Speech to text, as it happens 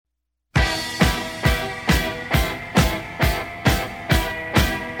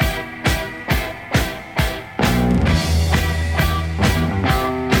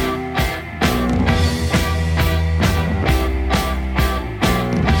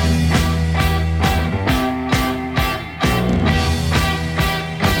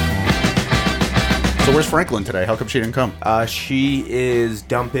Where's Franklin today? How come she didn't come? She is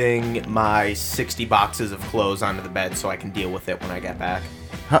dumping my 60 boxes of clothes onto the bed so I can deal with it when I get back.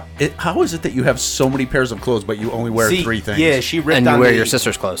 How is it that you have so many pairs of clothes, but you only wear 3 things? Yeah, she ripped and on you wear me, your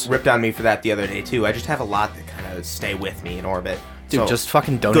sister's clothes. Ripped on me for that the other day, too. I just have a lot that kind of stay with me in orbit. Dude, So, just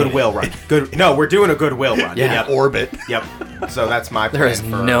fucking donate. Goodwill run. No, we're doing a Goodwill run. Yeah. Yep. Orbit. Yep. So that's my plan. There is for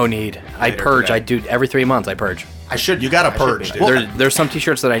no need. I later purge. today. I do every 3 months. I purge. I should. You gotta I should purge, be. dude. There's some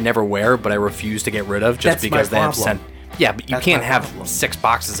T-shirts that I never wear, but I refuse to get rid of just That's because my they have problem. Yeah, but you That's can't my have problem. 6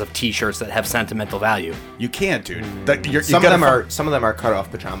 boxes of T-shirts that have sentimental value. You can't, dude. Some of them are cut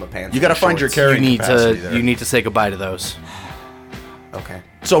off pajama pants. You got to and find your shorts. carrying You need capacity to there. you need to say goodbye to those. Okay.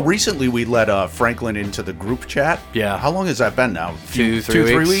 So recently we let Franklin into the group chat. Yeah. How long has that been now? 2, 3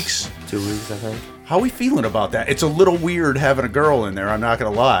 3 weeks. weeks? 2 weeks, I think. How are we feeling about that? It's a little weird having a girl in there, I'm not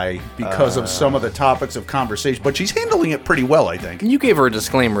going to lie, because of some of the topics of conversation. But she's handling it pretty well, I think. And you gave her a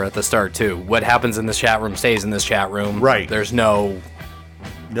disclaimer at the start too. What happens in this chat room stays in this chat room. Right. There's no.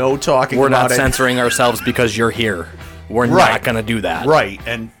 No talking We're about not it. censoring ourselves because you're here. We're Right. not gonna do that. Right.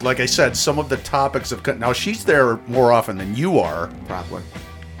 And like I said, some of the topics of... Now, she's there more often than you are, Probably.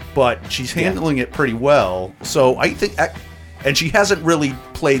 but she's handling it pretty well. So I think... And she hasn't really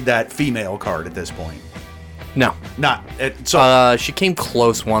played that female card at this point. No. Not... So, She came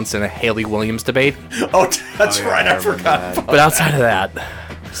close once in a Haley Williams debate, oh, that's yeah, right. I I remember forgot that. about but outside of that,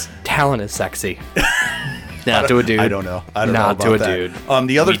 talent is sexy. Not to a dude. I don't know. I don't Not know about to a that. dude.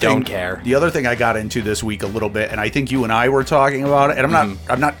 The other We thing, don't care. The other thing I got into this week a little bit, and I think you and I were talking about it, and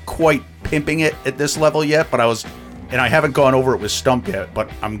I'm not quite pimping it at this level yet, but I haven't gone over it with Stump yet, but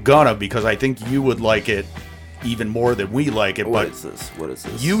I'm gonna because I think you would like it even more than we like it. What but is this? What is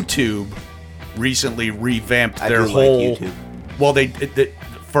this? YouTube recently revamped I their do like whole. YouTube. Well,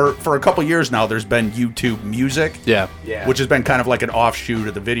 for a couple years now, there's been YouTube Music. Yeah. Yeah. Which has been kind of like an offshoot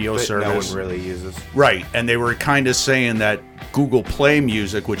of the video But service. no one really uses. Right, and they were kind of saying that Google Play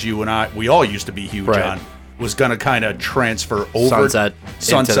Music, which you and we all used to be huge Right. on, was going to kind of transfer over,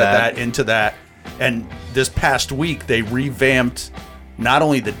 Sunset into that. And this past week, they revamped not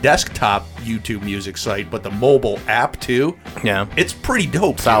only the desktop YouTube Music site, but the mobile app too. Yeah. It's pretty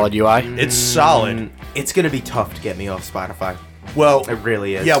dope. Solid dude. UI. It's solid. It's gonna be tough to get me off Spotify. Well, It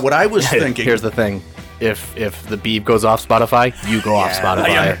really is. Yeah, what I was thinking. Here's the thing. If the Beeb goes off Spotify, you go off Yeah, Spotify.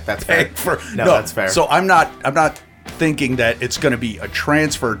 yeah. That's fair. No, that's fair. So I'm not thinking that it's going to be a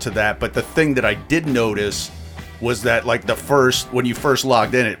transfer to that, but the thing that I did notice was that like when you first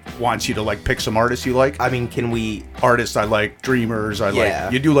logged in, it wants you to like pick some artists you like. I mean, can we? Artists I like, dreamers I Yeah.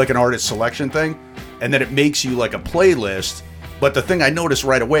 like. You do like an artist selection thing, and then it makes you like a playlist. But the thing I noticed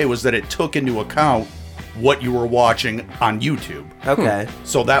right away was that it took into account what you were watching on YouTube. Okay.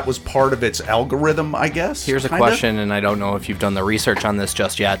 So that was part of its algorithm, I guess. Here's a kinda? question, and I don't know if you've done the research on this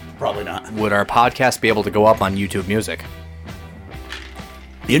just yet. Probably not. Would our podcast be able to go up on YouTube Music?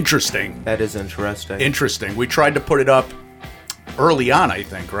 Interesting. That is interesting. Interesting. We tried to put it up early on, I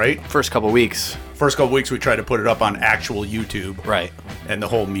think, right? First couple weeks. First couple weeks we tried to put it up on actual YouTube. Right. And the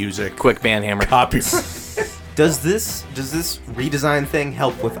whole music Quick band hammer. copy. Does this redesign thing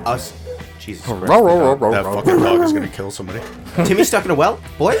help with us? Jesus Christ. Row, row, row, row, That row. fucking dog is gonna kill somebody. Timmy stuck in a well,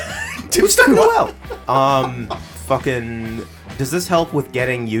 boy. Timmy stuck in a well. Fucking. Does this help with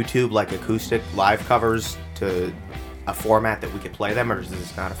getting YouTube like acoustic live covers to a format that we could play them, or does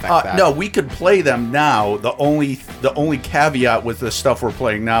this not affect that? No, we could play them now. The only caveat with the stuff we're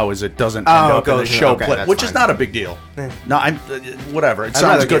playing now is it doesn't end up in the show okay, play, that's which is fine. not a big deal. No, I'm whatever. It I'd sounds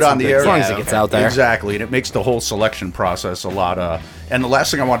rather good get on the something- air As long as Yeah, it gets okay. out there. Exactly, and it makes the whole selection process a lot. And the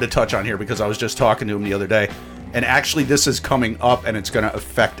last thing I wanted to touch on here, because I was just talking to him the other day, and actually this is coming up, and it's going to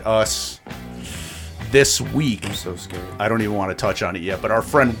affect us this week. I'm so scared. I don't even want to touch on it yet, but our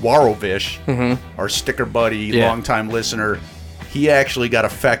friend Warovish, our sticker buddy, Yeah. longtime listener, he actually got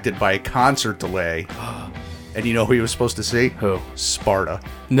affected by a concert delay. And you know who he was supposed to see? Who? Sparta.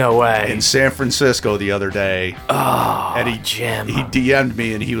 No way. In San Francisco the other day. Oh, And Jim. he DM'd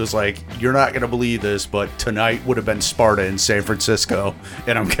me and he was like, "You're not going to believe this, but tonight would have been Sparta in San Francisco,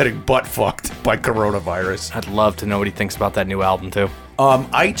 and I'm getting butt fucked by coronavirus." I'd love to know what he thinks about that new album, too.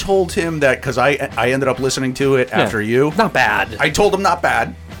 I told him that because I ended up listening to it after you. Not bad. I told him not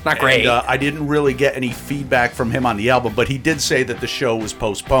bad. Not great. And, I didn't really get any feedback from him on the album, but he did say that the show was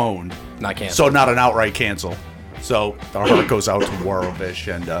postponed. Not canceled. So not an outright cancel. So our heart goes out to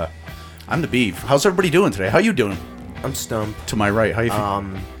Warovish, and I'm the Beef. How's everybody doing today? How you doing? I'm stumped. To my right, how you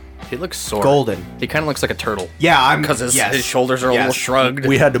feel? He looks sore. Golden. He kind of looks like a turtle. Yeah, I'm Because his yes. shoulders are a Yes. little shrugged.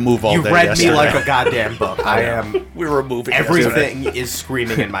 We had to move all You day read yesterday. me like a goddamn book. I am. We were moving yesterday. Everything is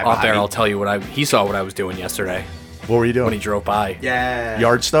screaming in my Out body. there, I'll tell you he saw what I was doing yesterday. What were you doing? when he drove by. Yeah.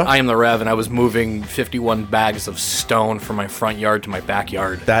 Yard stuff? I am the Rev, and I was moving 51 bags of stone from my front yard to my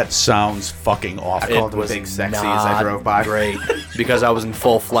backyard. That sounds fucking awful. I called him a big sexy as I not drove by. Great, because I was in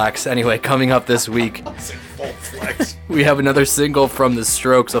full flex. Anyway, coming up this week, Full flex. we have another single from The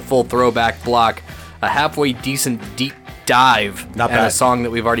Strokes, a full throwback block, a halfway decent deep dive, Not and bad. a song that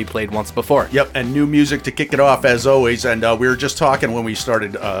we've already played once before. Yep, and new music to kick it off as always. And we were just talking when we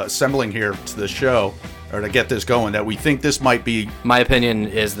started assembling here to the show, or to get this going, that we think this might be My opinion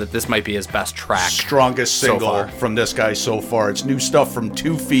is that this might be his best track. strongest So single far. from this guy so far. It's new stuff from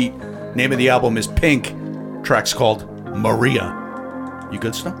 2 Feet. Name of the album is Pink. Track's called Maria. You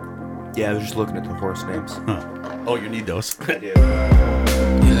good stuff? Yeah, I was just looking at the horse names. Oh, you need those. You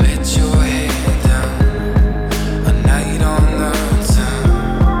let your head down, a night on the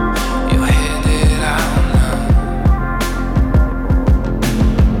town. You're headed out now.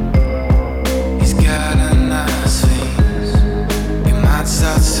 He's got a nice face. It might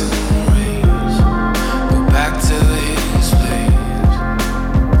start to raise. Go back to his place.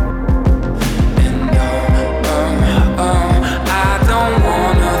 And I don't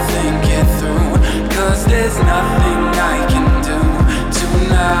wanna think it through, 'cause there's nothing I can do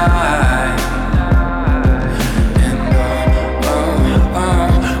tonight. And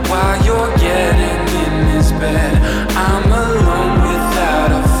while you're getting in his bed, I'm alone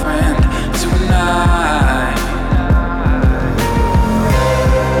without a friend tonight.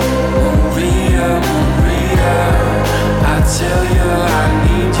 Maria, Maria, I tell you I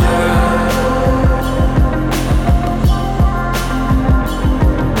need you.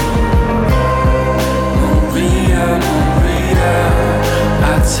 Maria, Maria,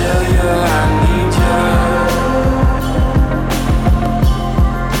 I tell you I need you.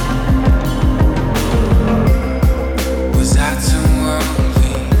 Was I too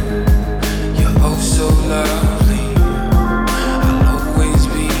ugly? You're oh so lovely. I'll always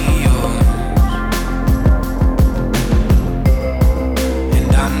be yours.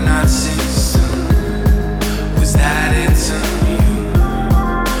 And I'm not sincere. Was that it to you?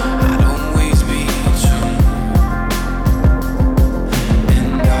 I'd always be true.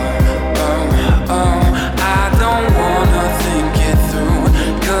 And I don't wanna think it through,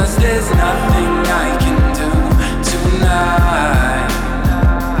 'cause there's nothing I can do tonight.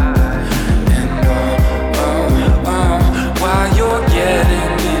 And while you're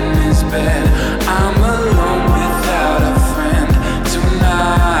getting in his bed, I'm alone without a friend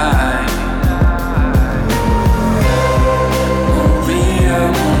tonight. Maria,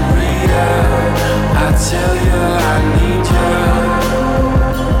 Maria, I tell you I need you.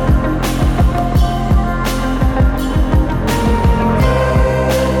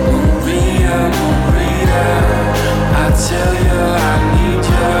 Maria, Maria, I tell you I need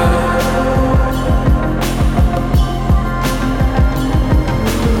you.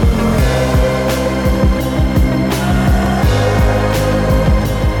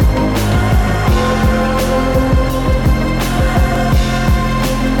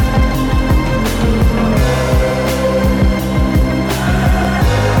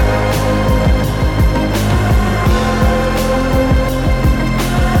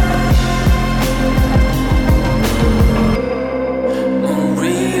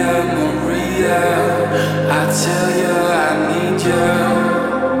 Maria, Maria, I tell you I need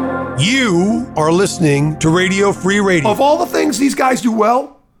you. You are listening to Radio Free Radio. Of all the things these guys do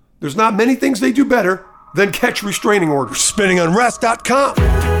well, there's not many things they do better than catch restraining orders. SpinningOnRest.com.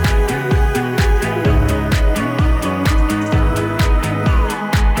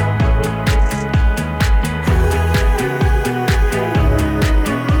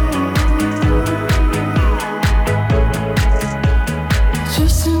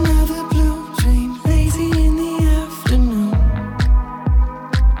 Just another blue dream, lazy in the afternoon.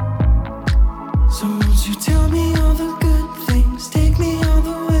 So won't you tell me all the good things, take me all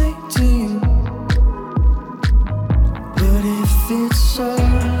the way to you. But if it's all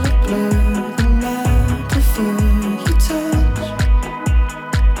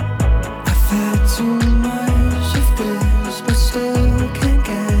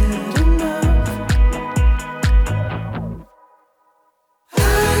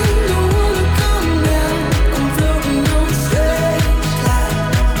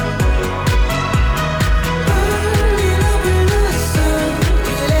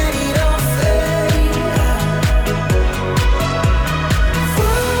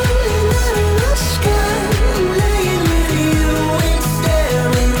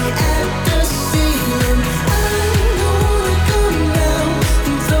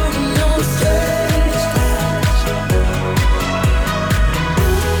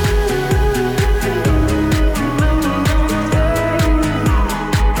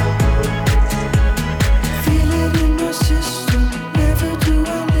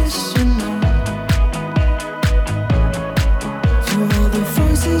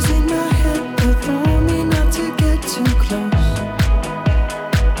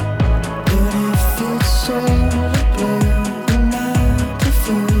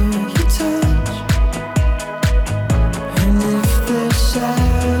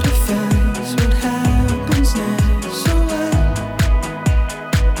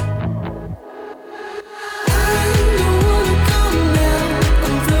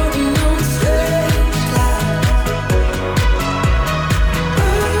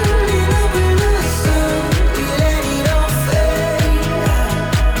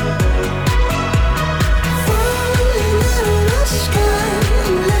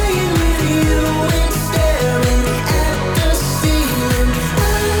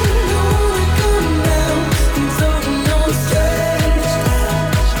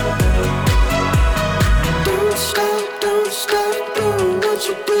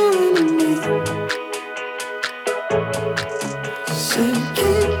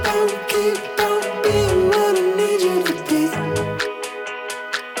on being what I need you to be.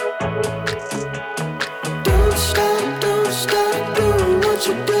 Don't stop doing what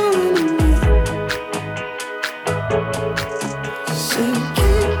you're doing to me. Say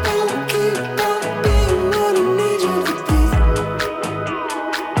keep on being what I need you to be.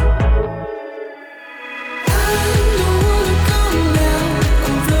 I don't wanna come down,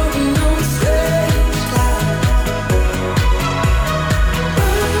 I'm floating on strange clouds.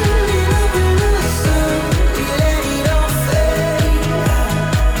 Burning up in the sun, we let it all fade out.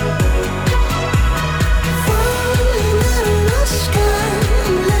 Falling out of the sky,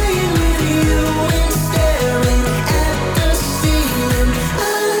 I'm laying with you and staring at the ceiling.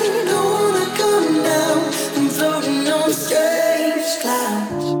 I don't wanna come down, I'm floating on strange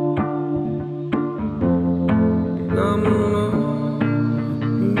clouds.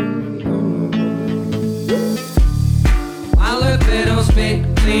 My libido's been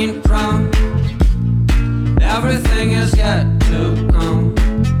clean from everything is yet to come.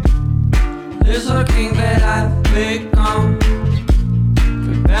 There's a king that I've become,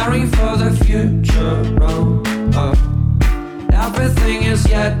 preparing for the future. Everything is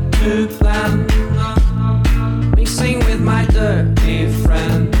yet to plan, mixing with my dirty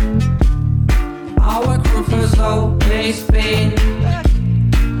friend. Our group has always been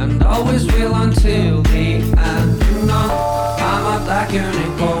and always will until the end. No, I'm a black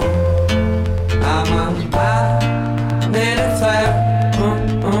unicorn. I'm a black native flare.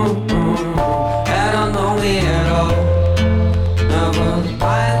 They don't know me at all. Never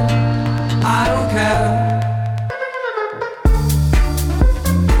mind, I don't care.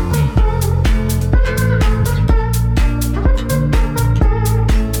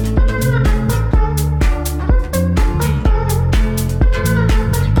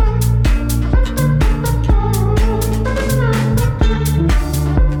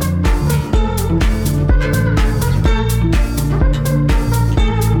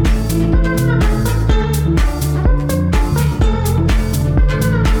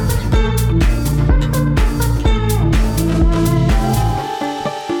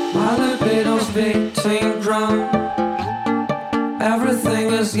 My libido's beating drum. Everything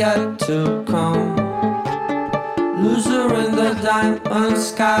is yet to come. Loser in the diamond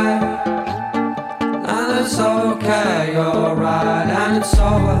sky. And it's okay, you're right. And it's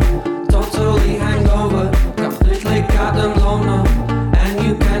over, totally hangover. Completely goddamn loner. And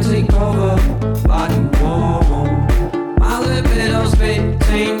you can't take over, but you won't. My libido's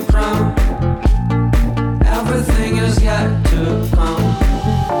beating drum. Everything is yet to come.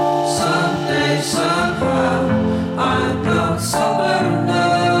 Someday, somehow, I'm not somewhere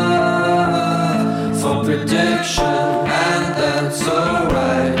enough for prediction, and that's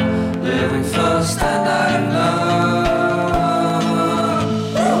alright. Living first, and I love.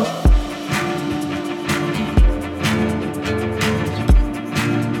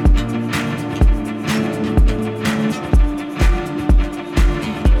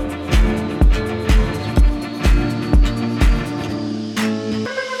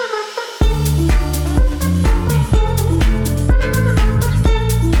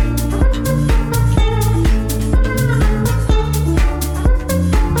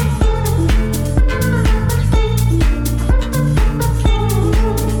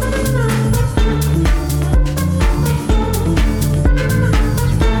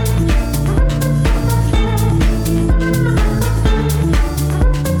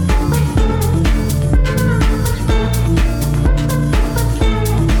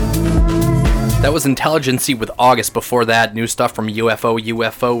 That was Intelligency with August. Before that, new stuff from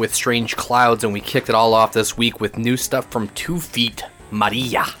UFO with Strange Clouds, and we kicked it all off this week with new stuff from 2 Feet,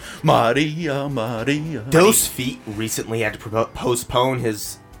 Maria. Maria. Those Feet recently had to postpone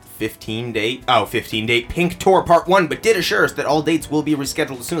his 15-date Pink Tour Part 1, but did assure us that all dates will be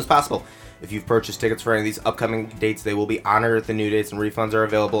rescheduled as soon as possible. If you've purchased tickets for any of these upcoming dates, they will be honored. The new dates and refunds are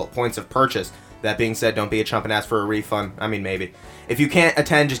available at points of purchase. That being said, don't be a chump and ask for a refund. I mean, maybe. If you can't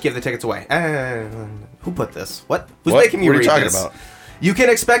attend, just give the tickets away. Who put this? What? Who's making me read this? What are you talking about? You can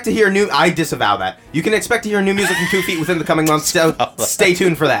expect to hear I disavow that. You can expect to hear new music from 2 Feet within the coming months, so stay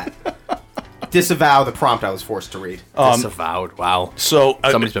tuned for that. Disavow the prompt I was forced to read. Disavowed. Wow. So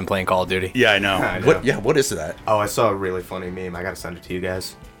Somebody's been playing Call of Duty. Yeah, I know. I know. What is that? Oh, I saw a really funny meme. I gotta send it to you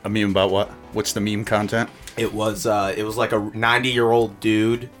guys. A meme about what? What's the meme content? It was like a 90-year-old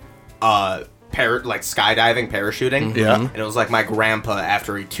dude, skydiving, parachuting. Yeah. And it was like my grandpa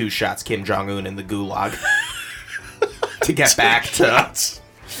after he 2 shots Kim Jong-un in the gulag to get back to.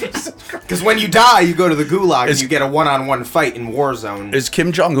 Because when you die, you go to the gulag and you get a one-on-one fight in Warzone. Is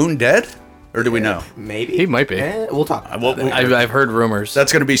Kim Jong-un dead? Or do we know? Maybe. He might be. We'll talk. I've heard rumors.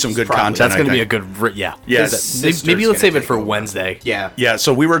 That's going to be some good Probably. content. That's going to I be a think. good, yeah. Yeah. Maybe let's save it for Wednesday. Yeah. Yeah,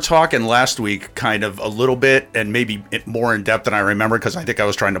 so we were talking last week kind of a little bit and maybe more in depth than I remember because I think I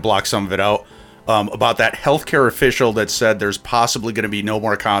was trying to block some of it out about that healthcare official that said there's possibly going to be no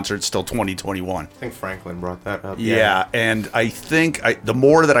more concerts till 2021. I think Franklin brought that up. Yeah, and I think the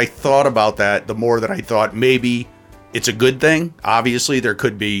more that I thought about that, the more that I thought maybe it's a good thing. Obviously, there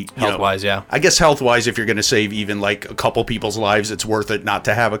could be Health-wise, yeah. I guess health-wise, if you're going to save even like a couple people's lives, it's worth it not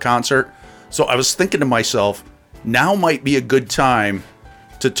to have a concert. So I was thinking to myself, now might be a good time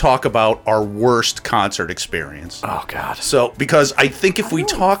to talk about our worst concert experience. Oh, God. So, because I think if we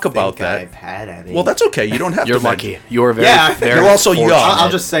talk about that, I've had any. well, that's okay. You don't have You're to. lucky. You're very, Yeah, very you're also fortunate. young.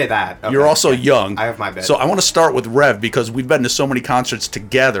 I'll just say that. Okay. You're also young. I have my bit. So I want to start with Rev because we've been to so many concerts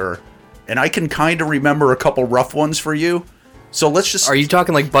together, and I can kind of remember a couple rough ones for you. So let's just. Are you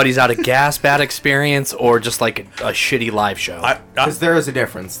talking like Buddies Out of Gas bad experience or just like a shitty live show? Because there is a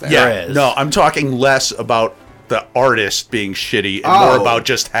difference there. Yeah, there is. no, I'm talking less about the artist being shitty and more about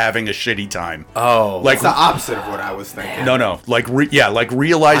just having a shitty time. oh. Like It's the opposite of what I was thinking. no, like like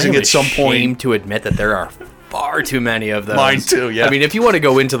realizing I'm at some ashamed point. to admit that there are far too many of those. Mine too, yeah. I mean, if you want to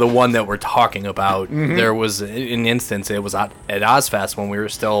go into the one that we're talking about, there was an instance, it was at Ozfest when we were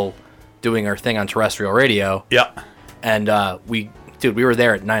still doing our thing on terrestrial radio. Yeah, And we were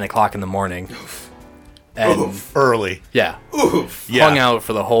there at 9 o'clock in the morning. And early. yeah, Yeah. hung out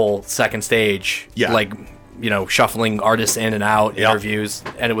for the whole second stage. Yeah. Like, shuffling artists in and out, Yeah. interviews.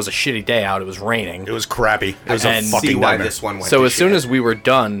 And it was a shitty day out. It was raining. It was crappy. It was a And See fucking why nightmare. this one went So to as soon shit. as we were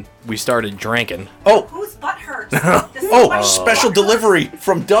done, we started drinking. Oh, Whose butt hurts? oh, special delivery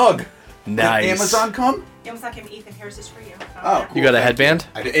from Doug. Nice. Did Amazon come? Amazon came, Ethan, here's this for you. Oh, cool. You got a Thank headband?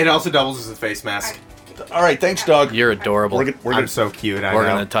 It also doubles as a face mask. All right, thanks, Doug. You're adorable. We're We're gonna I'm so cute. I going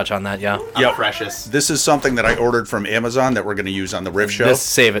know. to touch on that, yeah. I'm Yep. precious. This is something that I ordered from Amazon that we're going to use on the Riff show.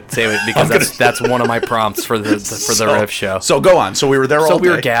 Save it, because that's one of my prompts for the riff show. So go on. So we were there all So day. we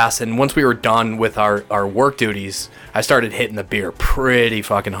were gassed, and once we were done with our work duties, I started hitting the beer pretty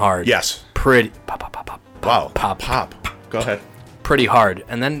fucking hard. Yes. Pretty pop. Wow. Pop. Go ahead. Pretty hard.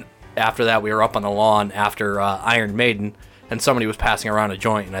 And then after that, we were up on the lawn after Iron Maiden, and somebody was passing around a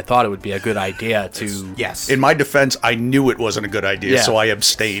joint, and I thought it would be a good idea to... Yes. In my defense, I knew it wasn't a good idea, Yeah. so I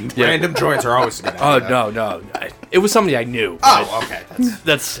abstained. Random joints are always a good Oh, idea. no. It was somebody I knew. Oh, okay.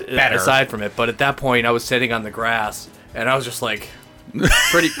 That's Better. aside from it. But at that point, I was sitting on the grass, and I was just like,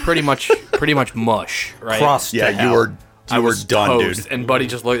 pretty much mush, right? Crossed Yeah, to you hell. were I was done, toast, dude. And Buddy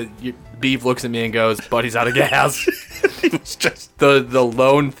just Beef looks at me and goes, "Buddy's out of gas." It's just the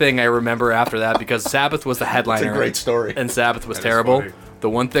lone thing I remember after that, because Sabbath was the headliner. It's a great story. And Sabbath was That is terrible. funny. The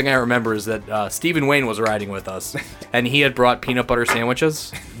one thing I remember is that Stephen Wayne was riding with us, and he had brought peanut butter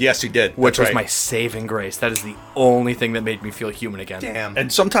sandwiches, yes, he did. which That's was right. my saving grace. That is the only thing that made me feel human again. Damn.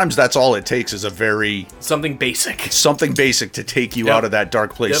 And sometimes that's all it takes is Something basic. something basic to take you Yep. out of that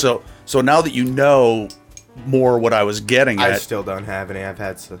dark place. Yep. So now that you know more what I was getting I at, still don't have any. I've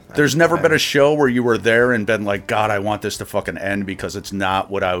had some. there's never been a show where you were there and been like, God, I want this to fucking end because it's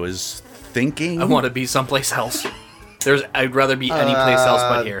not what I was thinking. I want to be someplace else. I'd rather be any place else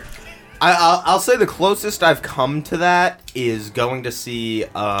but here. I'll say the closest I've come to that is going to see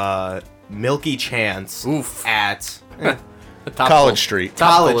Milky Chance Oof. at Topical. College Street.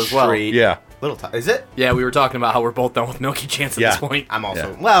 Topical College as well. Street. Yeah. Is it? Yeah, we were talking about how we're both done with Milky Chance at Yeah. this point. I'm also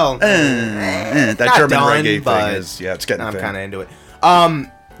Yeah. well. That not German done, reggae but thing is, yeah, it's getting I'm thin. kind of into it.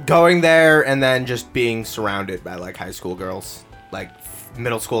 Going there and then just being surrounded by like high school girls, like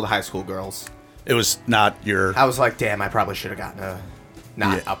middle school to high school girls. It was not your. I was like, damn, I probably should have gotten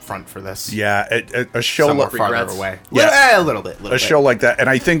not Yeah. up front for this. Yeah, a show Somewhere like farther regrets. away. Yeah. A little bit. a show like that, and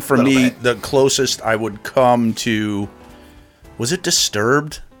I think for Little me, bit. the closest I would come to was it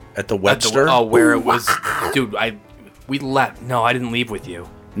Disturbed at the Webster? Where it was, dude. We left. No, I didn't leave with you.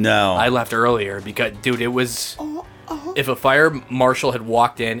 No, I left earlier because, dude, it was. If a fire marshal had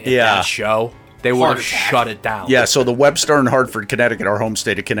walked in at Yeah. that show, they would Heart have attack. shut it down. Yeah, so the Webster in Hartford, Connecticut, our home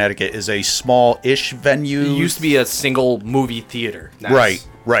state of Connecticut, is a small-ish venue. It used to be a single movie theater. Nice.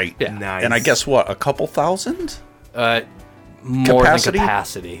 Right. Yeah. Nice. And I guess what, a couple thousand? More Capacity? than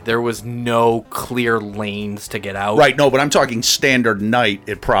capacity. There was no clear lanes to get out. Right. No, but I'm talking standard night.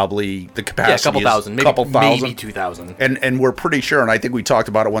 It probably the capacity Yeah, a couple is thousand. Maybe, couple thousand. maybe 2,000. And we're pretty sure, and I think we talked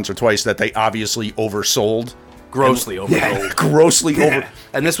about it once or twice, that they obviously oversold, Grossly oversold. grossly over.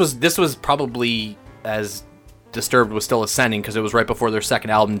 And this was probably as Disturbed was still ascending because it was right before their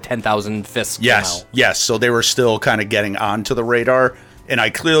second album, 10,000 Fists. came Yes, out. yes. So they were still kind of getting onto the radar, and I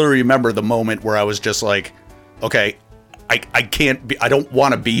clearly remember the moment where I was just like, okay, I can't be. I don't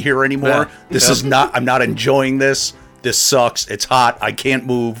want to be here anymore. Yeah. This is not. I'm not enjoying this. This sucks. It's hot. I can't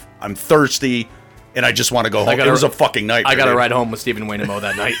move. I'm thirsty, and I just want to go home. It was a fucking nightmare. I got to ride home with Stephen Wainamo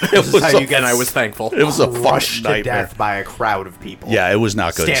that night. It was and I was thankful. It was a Crushed fucking to nightmare. death by a crowd of people. Yeah, it was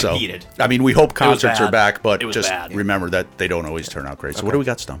not good. Stampeded. So, I mean, we hope concerts bad. are back, but It was just bad. remember that they don't always turn out great. So, what do we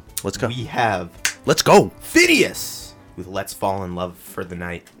got, Stump? Let's go. We have Let's go. Phineas with Let's Fall in Love for the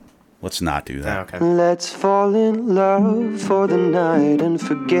Night. Let's not do that. Okay. Let's fall in love for the night and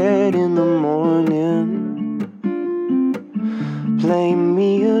forget in the morning. Play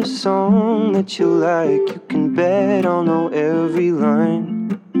me a song that you like. You can bet I'll know every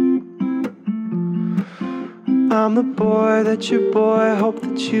line. I'm the boy that your boy hoped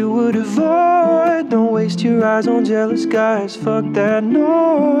that you would avoid. Don't waste your eyes on jealous guys. Fuck that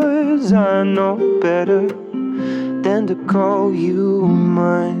noise. I know better than to call you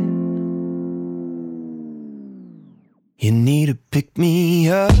mine. You need to pick me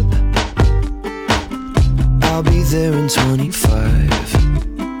up. I'll be there in 25.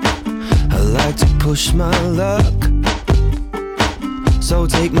 I like to push my luck. So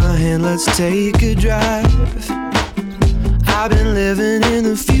take my hand, let's take a drive. I've been living in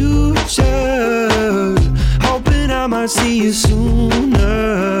the future, hoping I might see you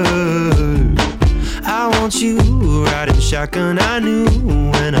sooner. I want you riding shotgun, I knew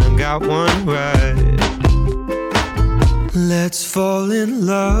when I got one right. Let's fall in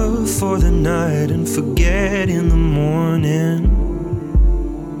love for the night and forget in the morning.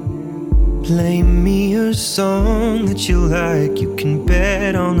 Play me a song that you like. You can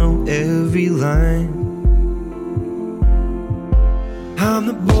bet I'll know every line. I'm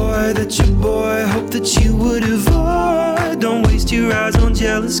the boy that your boy hoped that you would avoid. Don't waste your eyes on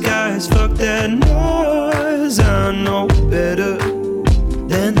jealous guys. Fuck that noise. I know better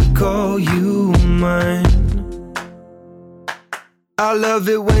than to call you mine. I love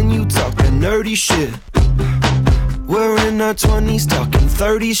it when you talk that nerdy shit. We're in our 20s talking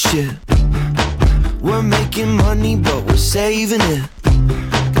 30s shit. We're making money but we're saving it.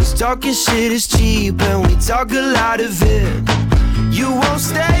 Cause talking shit is cheap and we talk a lot of it. You won't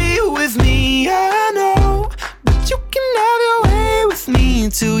stay with me, I know, but you can have your way with me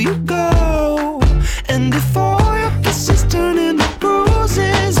until you go. And if all your kisses turn into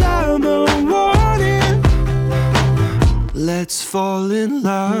bruises, I'm a warning. Let's fall in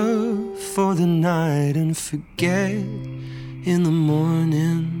love for the night and forget in the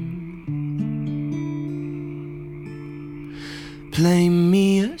morning. Play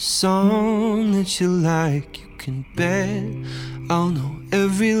me a song that you like. You can bet I'll know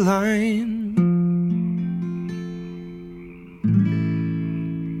every line.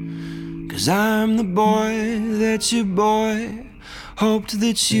 'Cause I'm the boy that your boy hoped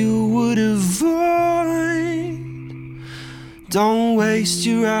that you would avoid. Don't waste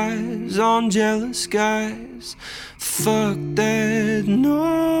your eyes on jealous guys. Fuck that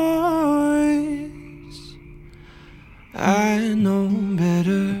noise. I know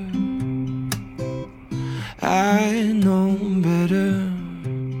better. I know better.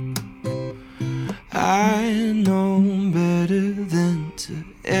 I know better than to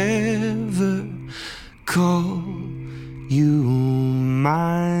ever call you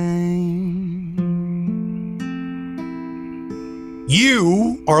mine.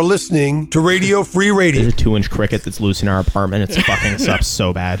 You are listening to Radio Free Radio. There's a 2-inch cricket that's loose in our apartment. It's fucking us up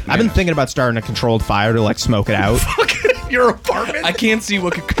so bad. I've been thinking about starting a controlled fire to like smoke it out. Your apartment? I can't see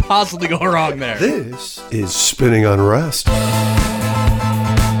what could possibly go wrong there. This is Spinning Unrest.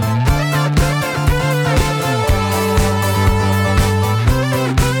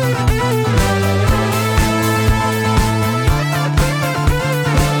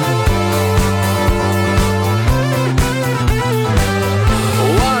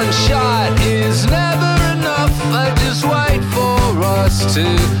 One shot is never enough. I just wait for us to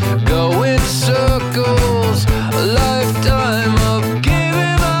go in circles. A lifetime of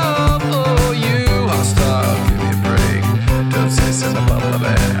giving up. Oh, you. I'll stop, give me a break. Don't say something about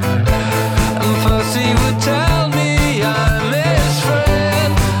that. And first he would tell me I'm his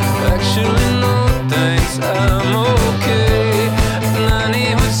friend. Actually, no thanks, I'm okay. And then he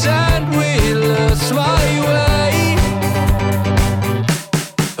would send me lost my way.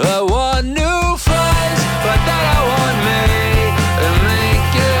 I want new friends, but then I want me. And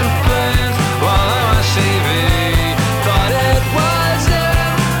making plans while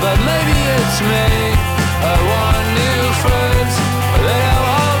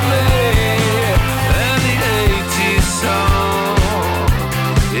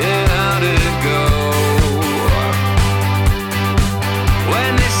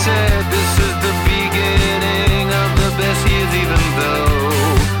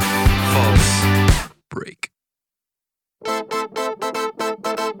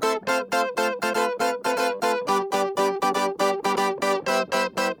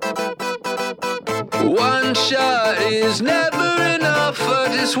one shot is never enough. I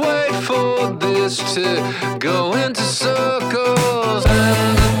just wait for this to go into circles.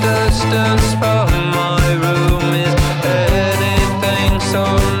 And the distance from my room is anything so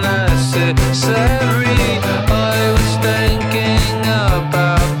necessary. I was thinking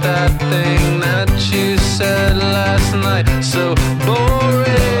about that thing that you said last night. So boring.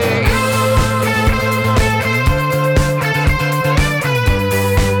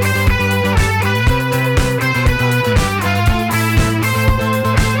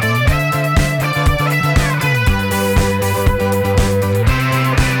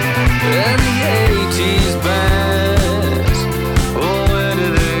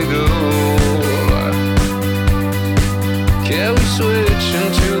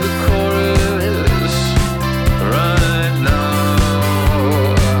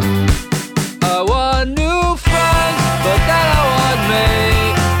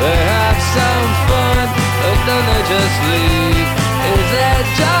 Just leave. Is it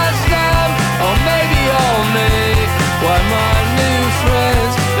just them, or maybe all me? Why my new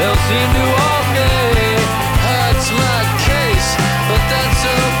friends, they'll seem to all me. Hurts my case, but that's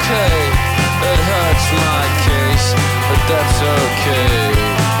okay. It hurts my case, but that's okay.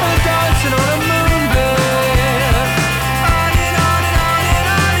 I'm dancing on a moonbeam. On and on and on and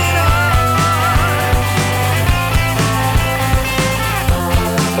on and on.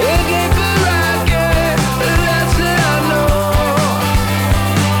 The deeper I get, the less that I know.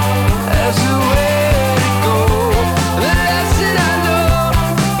 That's the way to go. The less that I know,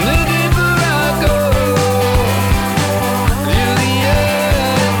 the deeper I go. Till the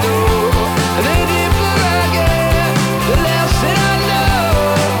end, though. The deeper I get, the less that I know.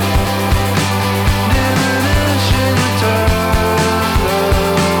 Diminishing return,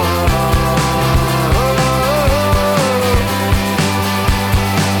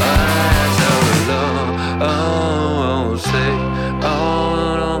 eyes are alone. Oh, say,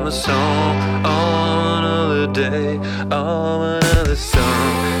 on a song, on another day, on another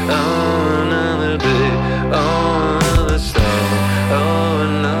song, on another day, on another song, on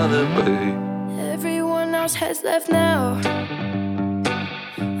another day. Everyone else has left now.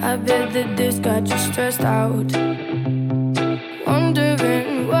 I bet that this got you stressed out.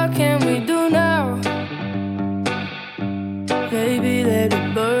 Wondering what can we do now? Maybe let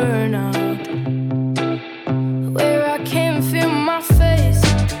it burn out. Where I can't feel my face.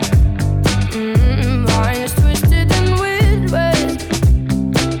 Lines twisted in weird ways.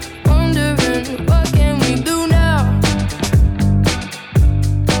 Wondering what can we do now?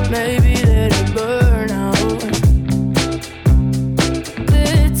 Maybe let it burn out.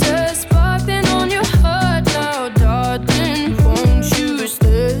 Glitter sparkling on your heart now, darling. Won't you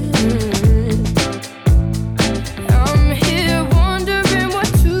stay? I'm here wondering what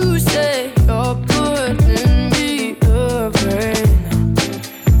to say. You're putting me away now.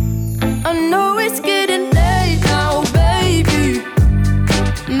 I know it's getting late now, baby.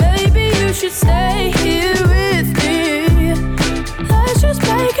 Maybe you should stay here with me. Let's just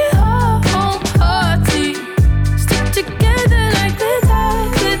make it our own party. Stick together like glitter,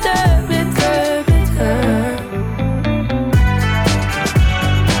 glitter, glitter, glitter.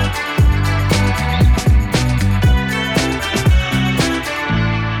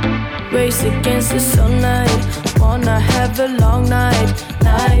 Race against the sunlight. Wanna have a long night.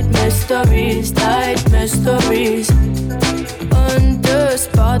 Night mysteries, night mysteries. Under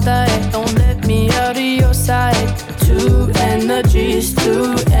spotlight, don't let me out of your sight. Two energies,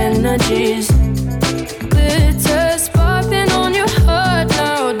 two energies. Glitter sparkling on your heart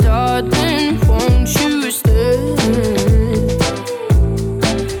now, darling. Won't you stay?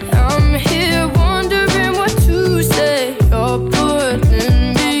 I'm here wondering what to say. You're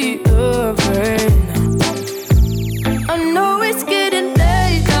putting me away now. I know it's getting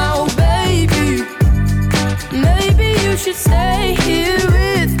late now, baby. Maybe you should stay here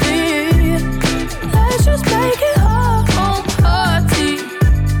with me. Let's just make it our own party.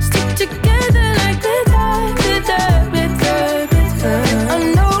 Stick together like glitter, glitter, glitter, glitter. I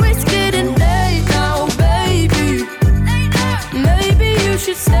know it's getting late now, baby. Maybe you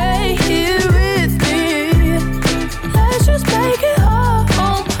should stay here with me. Let's just make it our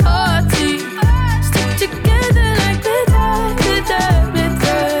own party. Stick together like glitter, glitter,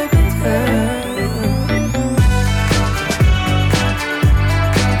 glitter, glitter.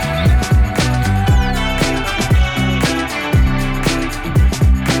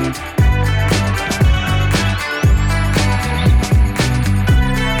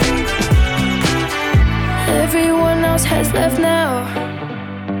 Everyone else has left now.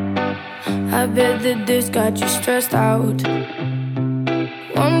 I bet that this got you stressed out.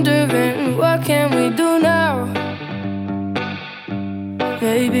 wondering what can we do now?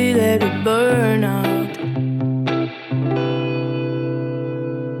 Maybe let it burn out.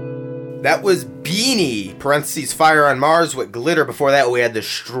 That was Beanie, parentheses, Fire on Mars with Glitter. Before that, we had The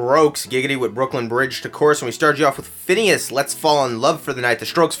Strokes, Giggity with Brooklyn Bridge to Chorus. And we started you off with Phineas, Let's Fall in Love for the Night. The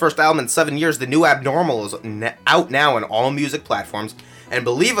Strokes' first album in 7 years, The New Abnormal, is out now on all music platforms. And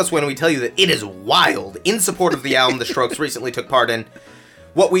believe us when we tell you that it is wild. In support of the album, The Strokes recently took part in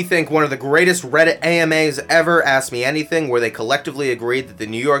what we think one of the greatest Reddit AMAs ever, Ask Me Anything, where they collectively agreed that the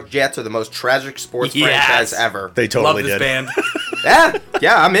New York Jets are the most tragic sports franchise ever. They totally Love this did. band.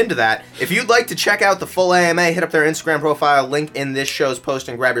 Yeah, I'm into that. If you'd like to check out the full AMA, hit up their Instagram profile, link in this show's post,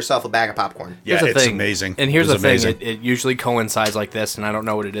 and grab yourself a bag of popcorn. Yeah, Here's the it's thing. amazing. And here's It the was thing, amazing. it usually coincides like this, and I don't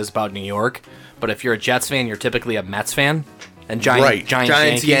know what it is about New York, but if you're a Jets fan, you're typically a Mets fan. And Right.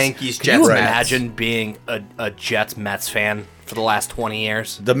 Giants, Yankees, Can Jets, you Mets. imagine being a Jets-Mets fan for the last 20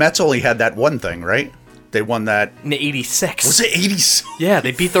 years? The Mets only had that one thing, right? They won that. In 86. Was it 86? Yeah,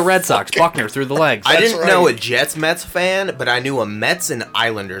 they beat the Red Sox. Buckner through the legs. I didn't know a right. Jets-Mets fan, but I knew a Mets and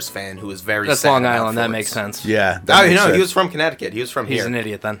Islanders fan who was very That's sad Long about Island. That Fords. makes sense. Yeah. Oh, makes no, sense. he was from Connecticut. He was from He's here. an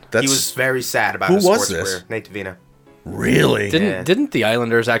idiot then. That's, He was very sad about Who his was sports this? career. Nate Davina. really. Didn't the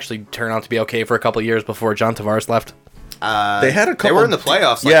Islanders actually turn out to be okay for a couple years before John Tavares left? They had a couple. They were in the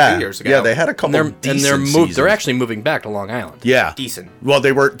playoffs like yeah, 2 years ago. Yeah, they had a couple. And they're decent moved. seasons. They're actually moving back to Long Island, Yeah, decent. Well,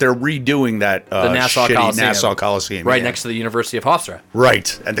 they're redoing that the Nassau shitty Coliseum, Nassau Coliseum, right yeah. next to the University of Hofstra.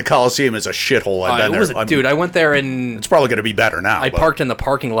 Right, and the Coliseum is a shithole. I've been It was, there. dude, I went there and It's probably going to be better now. I but parked in the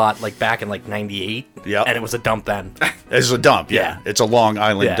parking lot like back in like '98. Yep. and it was a dump then. It's a dump. Yeah, Yeah. it's a Long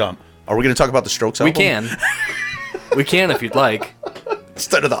Island Yeah. dump. Are we going to talk about the Strokes We album? can, we can if you'd like.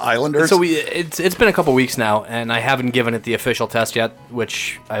 instead of the Islanders. So it's been a couple weeks now, and I haven't given it the official test yet,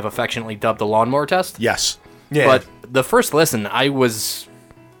 which I've affectionately dubbed the lawnmower test. yes. Yeah. But the first listen, I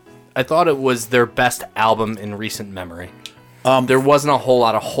thought it was their best album in recent memory. There wasn't a whole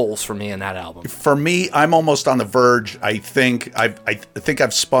lot of holes for me in that album. For me, I'm almost on the verge. I think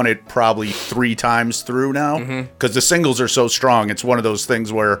I've spun it probably 3 times through now because the singles are so strong. It's one of those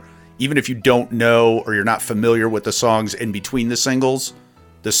things where even if you don't know or you're not familiar with the songs in between the singles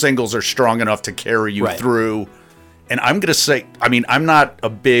are strong enough to carry you Right. through. And I'm going to say, I mean, I'm not a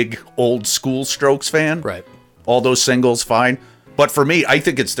big old school Strokes fan. Right. All those singles, fine. But for me, I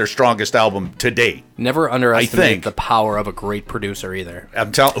think it's their strongest album to date. Never underestimate think. the power of a great producer either.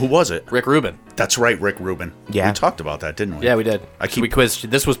 I'm telling, who was it? Rick Rubin. That's right, Rick Rubin. Yeah. We talked about that, didn't we? Yeah, we did. keep- We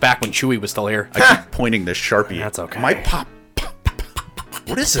quizzed. This was back when Chewy was still here. I keep pointing this Sharpie. That's okay. Am I pop?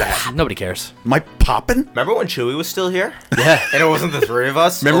 What is that? Nobody cares. Am I popping? Remember when Chewy was still here? Yeah. And it wasn't the 3 of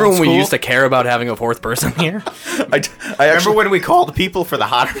us? Remember Old when we school? used to care about having a 4th person here? I Remember actually when we called people for the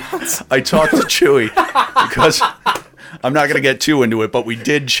hot rods? I talked to Chewy because I'm not going to get too into it, but we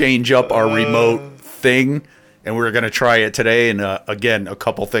did change up our remote thing, and we were going to try it today. And again, a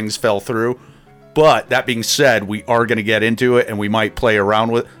couple things fell through. But that being said, we are going to get into it, and we might play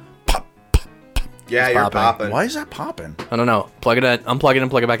around with. Pop. Yeah, you're popping. popping. Why is that popping? I don't know. Plug it in, unplug it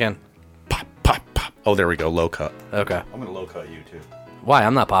and plug it back in. Pop, pop, pop. Oh, there we go. Low cut. Okay. I'm going to low cut you too. Why?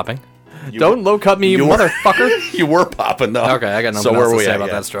 I'm not popping. Don't low cut me, you were- motherfucker. You were popping though. Okay, I got nothing So else where to were we say at? about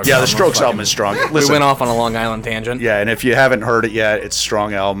Yeah. that Strokes Yeah, the album. Strokes Fucking- album is strong. We Listen, went off on a Long Island tangent. yeah, and if you haven't heard it yet, it's a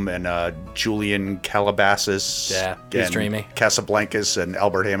strong album. And Julian Calabasas, Yeah, he's and dreamy. Casablancas, and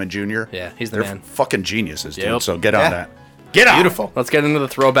Albert Hammond Jr. Yeah, he's the They're man. fucking geniuses, dude. Yep. So get on Yeah. that. Get on. Beautiful. Let's get into the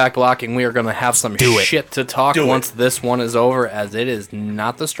throwback block, and we are going to have some shit to talk Do it. once this one is over, as it is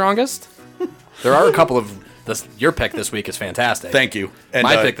not the strongest. There are a couple of... Your pick this week is fantastic. Thank you. And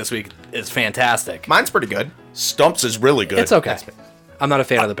My pick this week is fantastic. Mine's pretty good. Stumps is really good. It's okay. I'm not a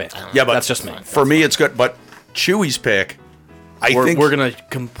fan of the band. Yeah, but that's just me. For me, it's good. But Chewy's pick, I think We're going to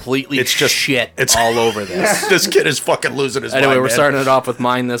completely it's just- shit it's- all over this. this kid is fucking losing his Anyway, mind. we're man. starting it off with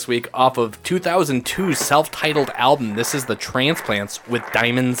mine this week off of 2002's self-titled album. This is The Transplants with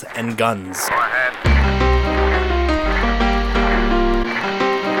Diamonds and Guns.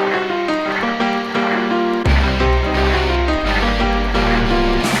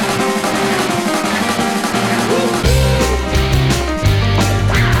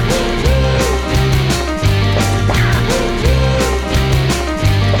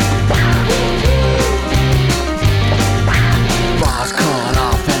 Bars cut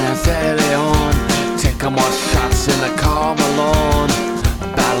off and I steady on. Taking more shots in the car alone.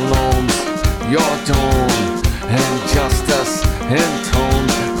 Battle owns your tone and justice in tone.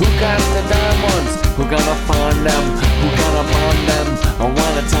 Who got the diamonds? Who gonna find them? Who gonna find them? I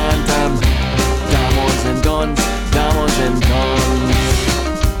wanna time them. Diamonds and guns, diamonds and guns.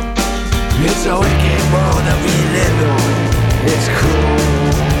 It's a wicked world that we live in. it's cruel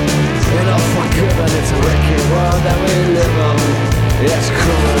and unforgiven. It's a wicked world that we live on. It's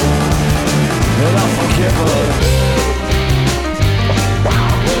cruel and unforgiven.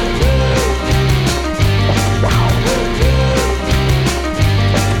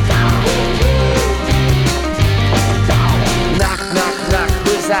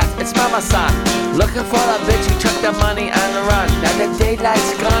 It's Mama San, looking for a bitch who took the money and run. Now the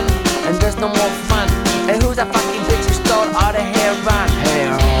daylight's gone and there's no more fun. And who's that fucking bitch who stole all the heroin?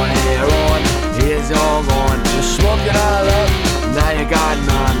 Heroin is all gone. You smoke it all up, now you got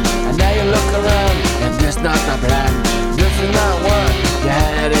none. And now you look around and this not the plan. This is not what you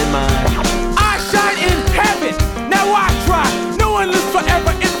had in mind. I shine in heaven, now I try. No one lives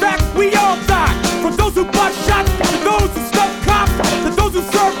forever, in fact we all die. From those who bust shots, to those who stuff cops, to those who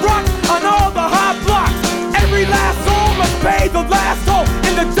serve rock on all the hot blocks. Every last soul must pay the last toll.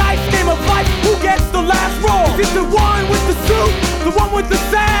 In the dice game of life, who gets the last roll? Is it the one with the suit, the one with the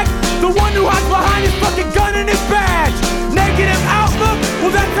sag, the one who hides behind his fucking gun and his badge? Negative outlook,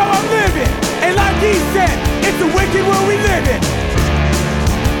 well that's how I'm living. And like he said, it's a wicked world we live in.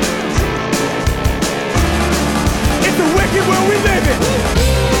 It's a wicked world we live in.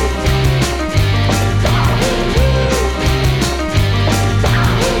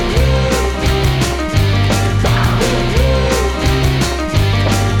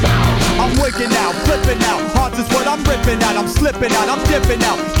 I'm wicked now, flipping out. Hearts is what I'm ripping out. I'm slipping out, I'm dipping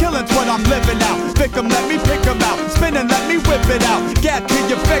out. Killing's what I'm living out. Victim, let me pick 'em out. Spinning, let me whip it out. Gap to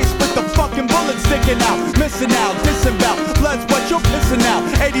your face with the fucking bullet sticking out. Missing out, disembowel. Blood's what you're pissing out.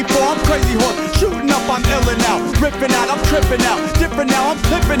 84, I'm crazy horse. Shooting up, I'm illin' out. Ripping out, I'm tripping out. Different now, I'm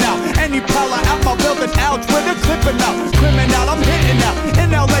clipping out. Any prowler out my building, ouch, where they're clipping out. Criminal, I'm hitting out. In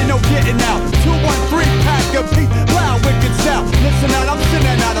LA, no getting out. 213, pack a piece. Loud, wicked sound. Listen out, I'm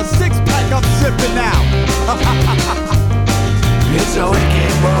sitting out. A 6-pack, I'm sipping out. It's a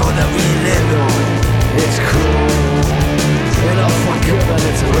wicked world that we live on. It's cruel and unforgiven.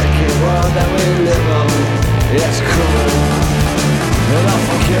 It's a wicked world that we live on. It's cruel and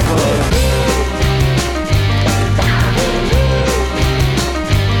unforgiven.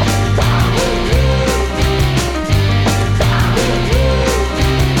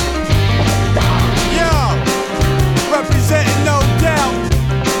 Representing No Doubt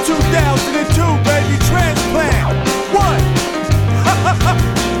 2002, baby, transplant. What?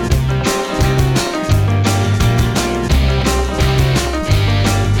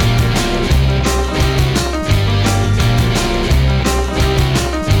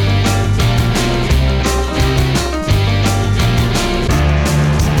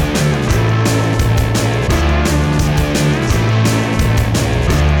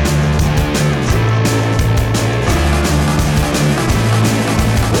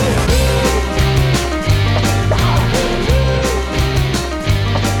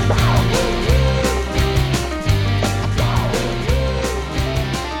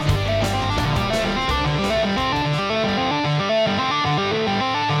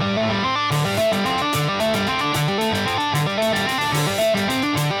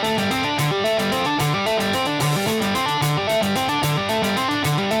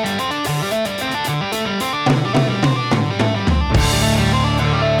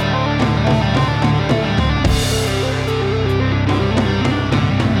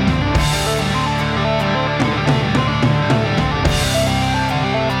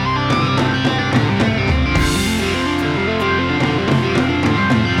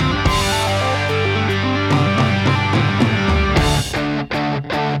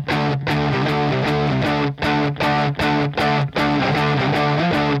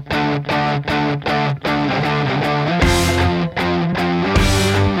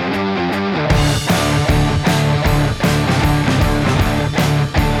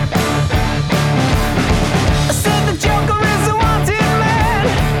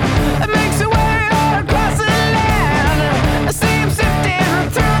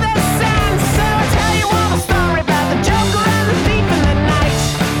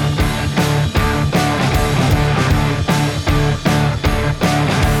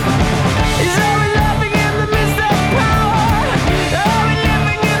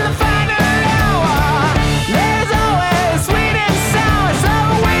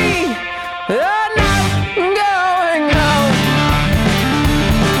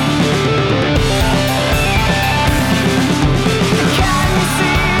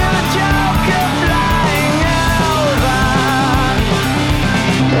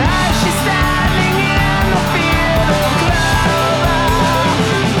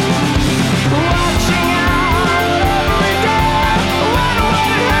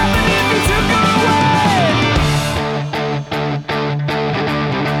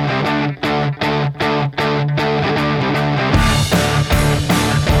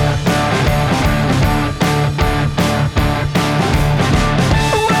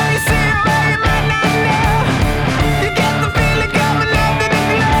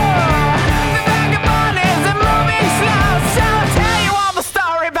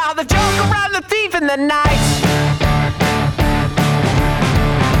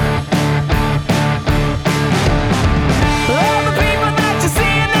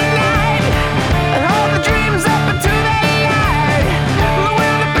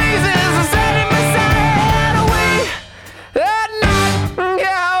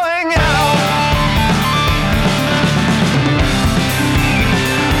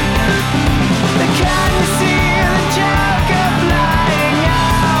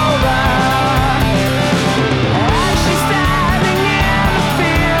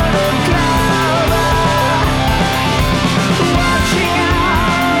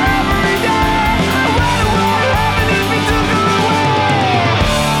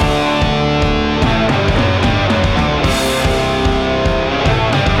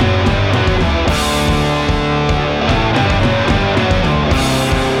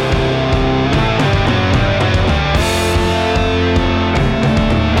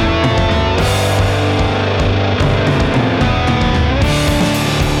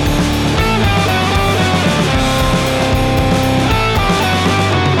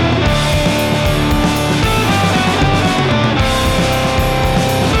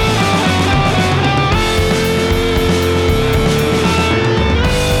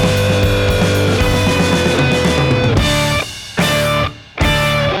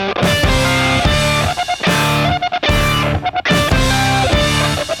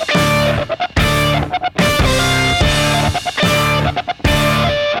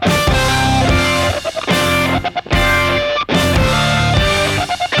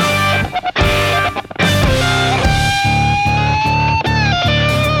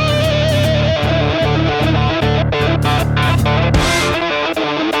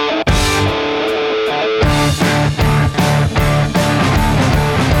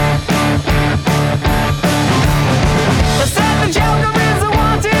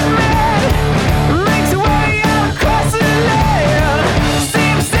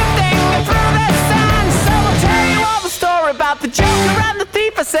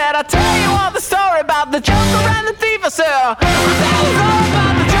 I tell you all the story about the joker and the thief? I said, that was all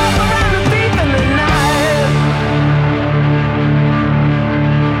about the joker and the thief in the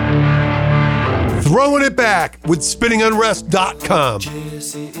night. Throwing it back with spinningunrest.com.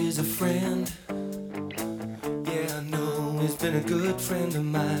 Jesse is a friend. Yeah, I know he's been a good friend of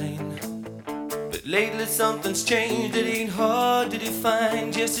mine. But lately something's changed, it ain't hard to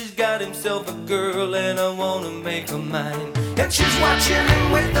define. Jesse's got himself a girl and I wanna make her mine. And she's watching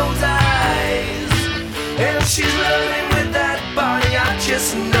him with those eyes, and she's loving him with that body, I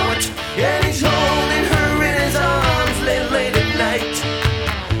just know it. And he's holding her in his arms late at night.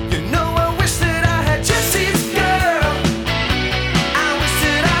 You know I wish that I had Jesse's girl. I wish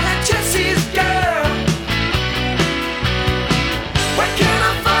that I had Jesse's girl. Where can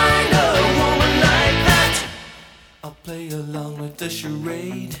I find a woman like that? I'll play along with the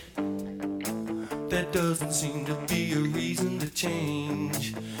charade. There doesn't seem to be a reason to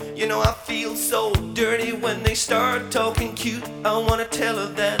change. You know I feel so dirty when they start talking cute. I wanna tell her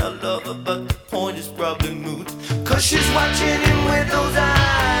that I love her, but the point is probably moot. Cause she's watching him with those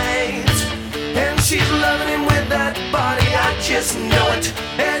eyes, and she's loving him with that body, I just know it.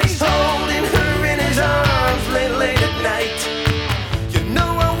 And he's holding her in his arms late at night. You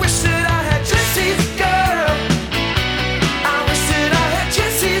know I wish that I had Jesse's girl. I wish that I had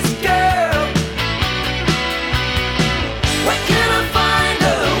Jesse's girl. Where can I find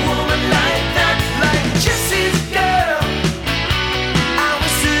a woman like that, like Jesse's girl? I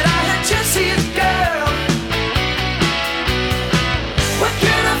wish that I had Jesse's girl. Where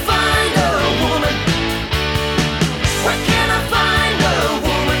can I find a woman? Where can I find a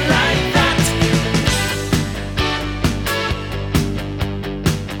woman like that?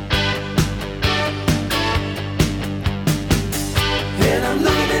 And I'm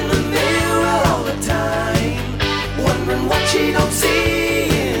looking in the mirror all the time, wondering what she don't see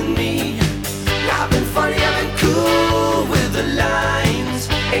in me. I've been funny, I've been cool with the lines.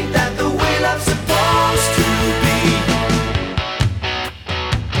 Ain't that the way love's supposed to be?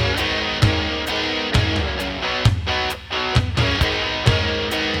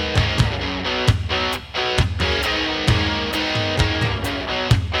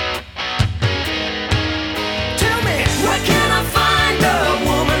 Tell me, where can I find a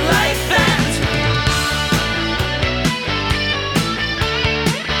woman like that?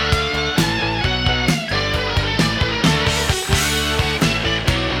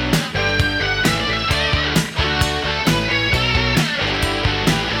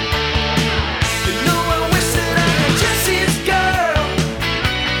 You know I wish that I had Jesse's girl.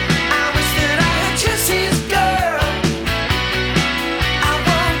 I wish that I had Jesse's girl. I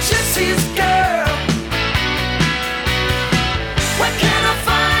want Jesse's girl. Where can I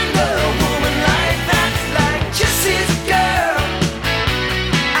find a woman like that, like Jesse's girl?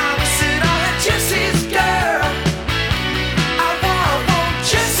 I wish that I had Jesse's girl. I want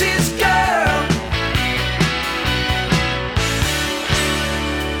Jesse's girl.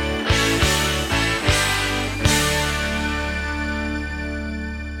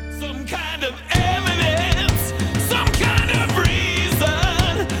 Some kind of evidence, some kind of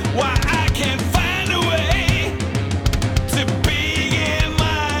reason why I can't find a way to be in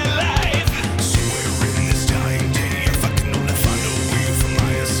my life. Somewhere in this dying day, if I can only find a way from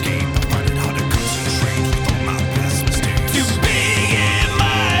my escape, I find it hard to concentrate with all my past mistakes. To be in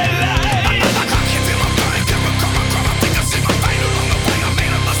my life. I can't feel my body, can't recall my crime. I think I see my fate along the way. I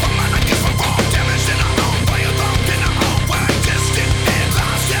made a lost my mind, I guess we're wrong. Damaged in our own way, alone in our own way. Distant and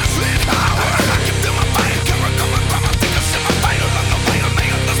lost, just lit power. I can feel my body, can't recall my crime. I think I see my fate along the way. I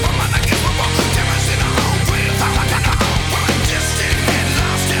made a lost my mind, I guess we're wrong. Damaged in our own way, alone in our own way. Distant and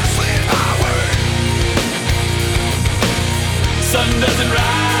lost, just lit power. Sun doesn't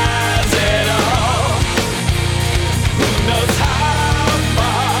rise at all. Who knows how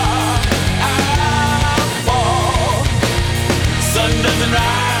far I'll fall? Sun doesn't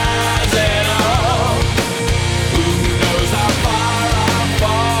rise at all. Who knows how far I'll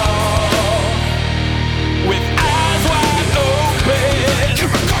fall? With eyes wide open,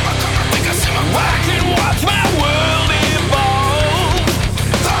 I can watch my world evolve.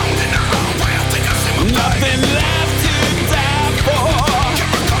 Nothing left to die for.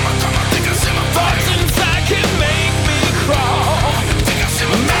 Thoughts inside can make me crawl,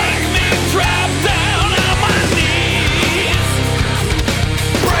 make me drop down on my knees.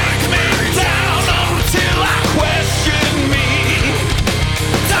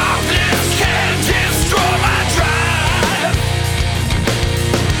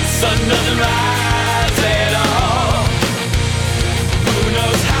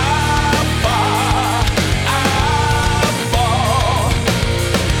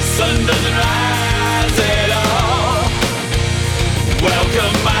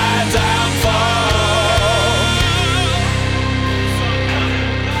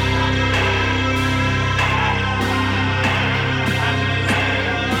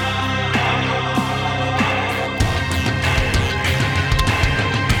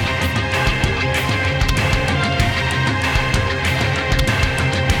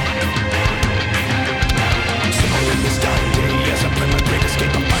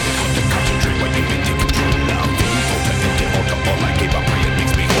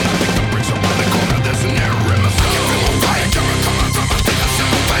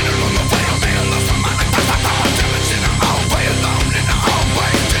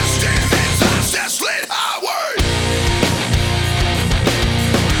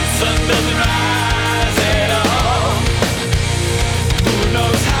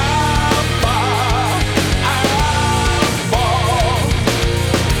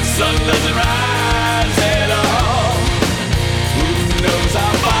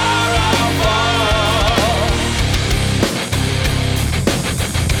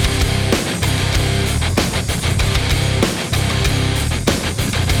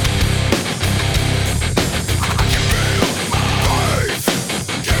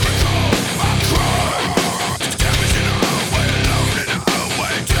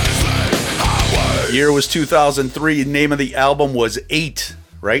 Year was 2003. Name of the album was 8,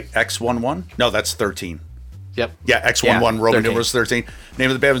 right? X11? No, that's 13. Yep. Yeah, X11, Roman numerals 13. Name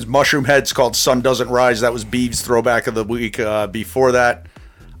of the band was Mushroom Heads, called Sun Doesn't Rise. That was Beeves' throwback of the week. Before that,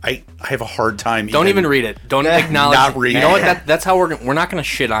 I have a hard time. Don't even read it. Don't acknowledge not it. read You know it. what? That's how we're not going to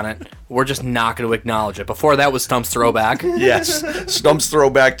shit on it. We're just not going to acknowledge it. Before that was Stump's throwback. Yes. Stump's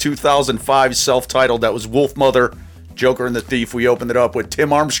throwback 2005, self-titled. That was Wolfmother, Joker and the Thief. We opened it up with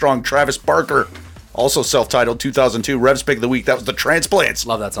Tim Armstrong, Travis Barker. Also self-titled 2002, Rev's Pick of the Week. That was The Transplants.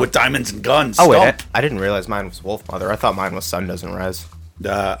 Love that song. With Diamonds and Guns. Oh, Stump. wait, I didn't realize mine was Wolfmother. I thought mine was Sun Doesn't Rise.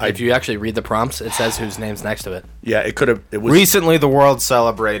 If you actually read the prompts, it says whose name's next to it. Yeah, it could have. It was Recently, the world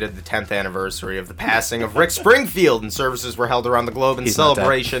celebrated the 10th anniversary of the passing of Rick Springfield, and services were held around the globe in He's not dead.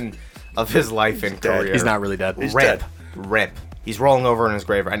 celebration of his life and career. He's not really dead. He's Rip. dead. Rip. He's rolling over in his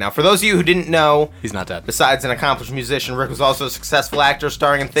grave right now. For those of you who didn't know, He's not dead. besides an accomplished musician, Rick was also a successful actor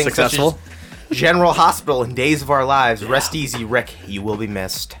starring in things Successful? such as General Hospital and Days of Our Lives. Rest easy, Rick. You will be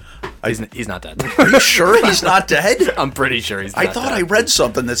missed. He's not dead. Are you sure he's not dead? I'm pretty sure he's not I thought dead. I read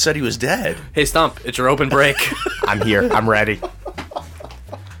something that said he was dead. Hey, Stump, it's your open break. I'm here. I'm ready.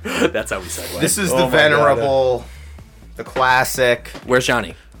 That's how we segue. This is Oh the my venerable, the classic, Where's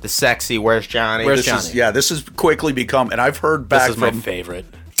Johnny? the sexy Where's Johnny? Where's This is, Johnny? yeah, this has quickly become, and I've heard back This is my from favorite.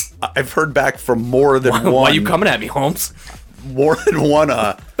 I've heard back from more than one. Why are you coming at me, Holmes? More than one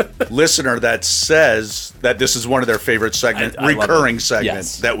listener that says that this is one of their favorite segments, I love recurring it.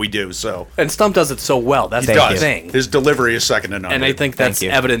 segments Yes. that we do. So And Stump does it so well. That's he the does. thing. His delivery is second to none. And I think that's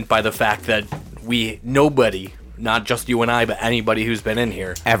Thank you. evident by the fact that nobody, not just you and I, but anybody who's been in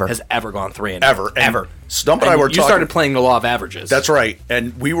here, Ever. has ever gone 3 and ever. Stump and I were you talking. started playing the law of averages. That's right.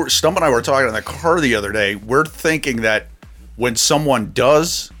 And Stump and I were talking in the car the other day. We're thinking that when someone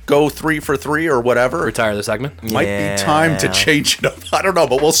does go 3 for 3 or whatever, Retire the segment. might be time to change it up. I don't know,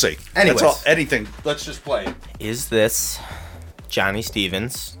 but we'll see. Anyways. That's all, anything. Let's just play it. Is this Johnny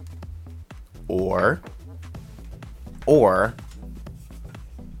Stevens or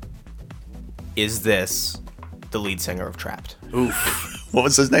is this the lead singer of Trapped? What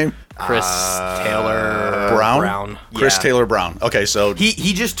was his name? Chris Taylor Brown. Chris Yeah. Taylor Brown. Okay, so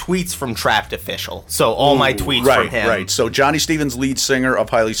He just tweets from Trapped Official, so all my tweets from him. Right. So Johnny Stevens, lead singer of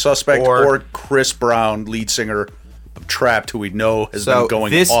Highly Suspect, or Chris Brown, lead singer of Trapped, who we know has been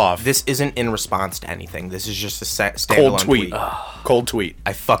going off. This isn't in response to anything. This is just a standalone Cold tweet. Cold tweet.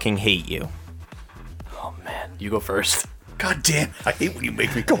 I fucking hate you. Oh man, you go first. God damn! I hate when you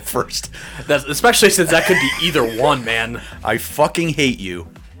make me go first. That's, especially since that could be either one, man. I fucking hate you.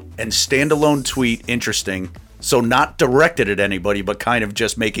 And standalone tweet, interesting. So not directed at anybody, but kind of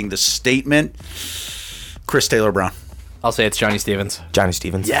just making the statement. Chris Taylor Brown. I'll say it's Johnny Stevens. Johnny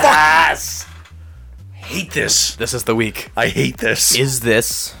Stevens. Yes! Hate this. This is the week. I hate this. Is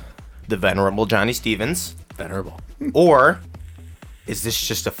this the venerable Johnny Stevens? Venerable. Or is this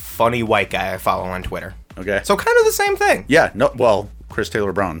just a funny white guy I follow on Twitter? Okay. So kind of the same thing. Yeah, no, well, Chris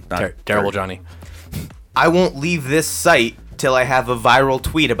Taylor Brown. Not Terrible Johnny. I won't leave this site till I have a viral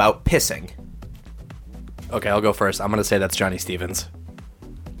tweet about pissing. Okay, I'll go first. I'm going to say that's Johnny Stevens.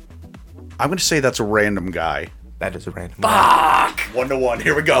 I'm going to say that's a random guy. That is a random. Fuck! 1-1.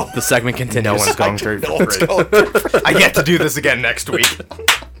 Here we go. The segment continues. No one's going through. No one's going through. I get to do this again next week.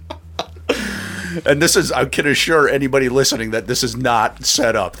 And this is, I can assure anybody listening that this is not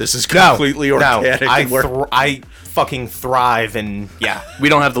set up. This is completely organic. I fucking thrive and yeah. We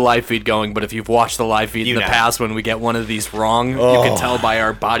don't have the live feed going, but if you've watched the live feed in the past when we get one of these wrong, you can tell by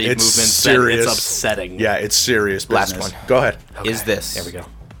our body movements serious. that it's upsetting. Yeah, it's serious business. Last one. Go ahead. Okay. Is this There we go.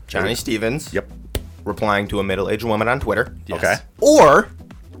 Johnny Stevens? Yep. Replying to a middle-aged woman on Twitter. Yes. Okay. Or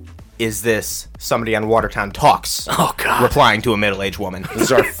is this somebody on Watertown Talks? Oh, God. Replying to a middle-aged woman. This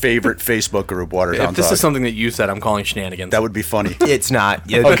is our favorite Facebook group, Watertown If this Talk. is something that you said, I'm calling shenanigans. That would be funny. It's not.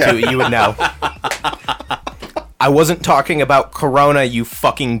 You would know. I wasn't talking about Corona, you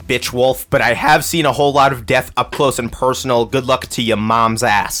fucking bitch wolf, but I have seen a whole lot of death up close and personal. Good luck to your mom's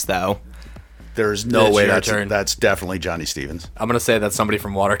ass, though. There's no It's way your turn. that's definitely Johnny Stevens. I'm going to say that's somebody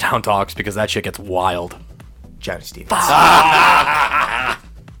from Watertown Talks because that shit gets wild. Johnny Stevens.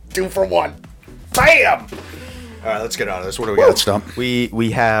 2 for 1. Bam! All right, let's get out of this. What do we got, Stump?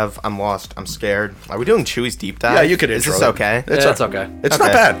 We have. I'm lost. I'm scared. Are we doing Chewy's deep dive? Yeah, you could Is intro this it. okay? It's okay. It's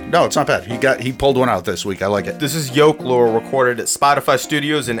not bad. No, it's not bad. He pulled one out this week. I like it. This is Yokelore, recorded at Spotify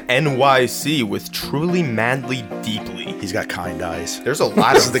Studios in NYC with Truly Madly Deeply. He's got kind eyes. There's a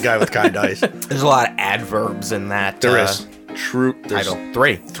lot This of is the guy with kind eyes. there's a lot of adverbs in that. There is. True. There's Title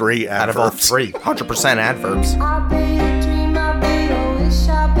 3. 3 Out of all adverbs. 3. 100% adverbs. I'll be a dream, I'll be a wish,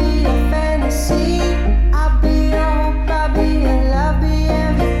 I'll be a fantasy. I'll be a hope, I'll be a love, be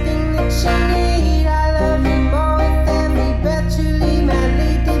everything that you need.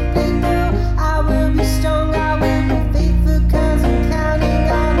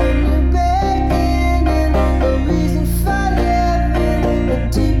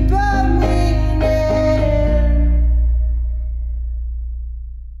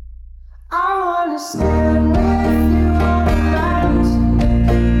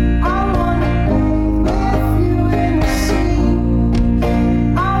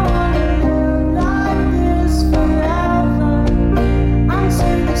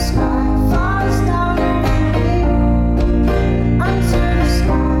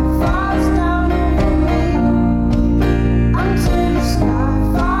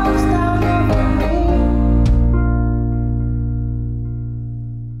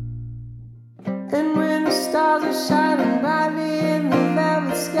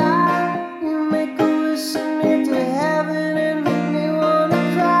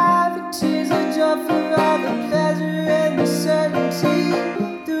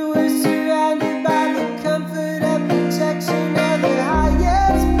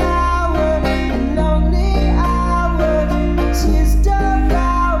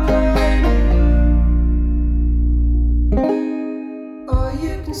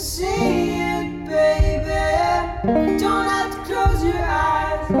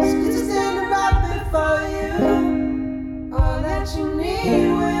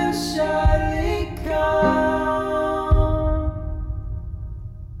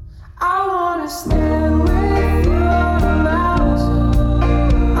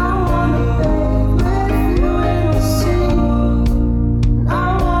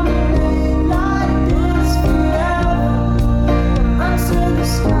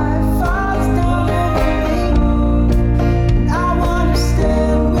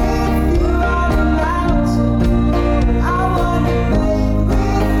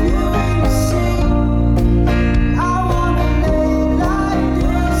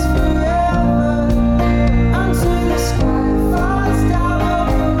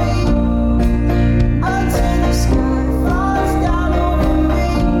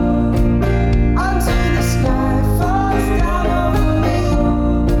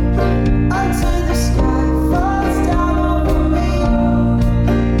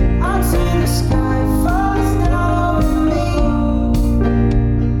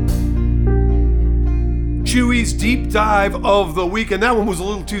 Freeze deep dive of the week, and that one was a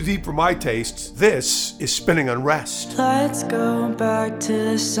little too deep for my tastes. This is Spinning Unrest. Let's go back to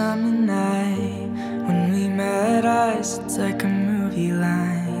the summer night when we met eyes. It's like a movie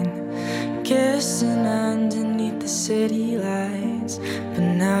line, kissing underneath the city lights.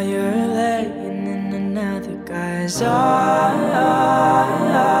 But now you're laying in another guy's arms,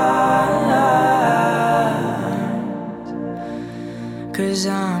 'cause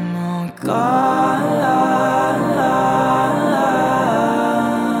I'm all gone.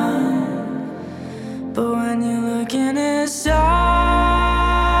 But when you look in his eyes,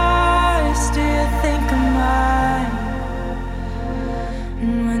 do you think of mine?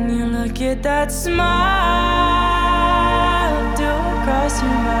 And when you look at that smile, do it cross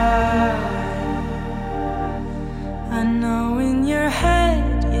your mind? I know in your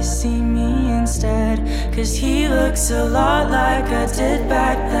head you see me instead, 'cause he looks a lot like I did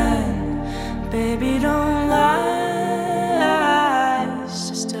back then. Baby, don't lie, it's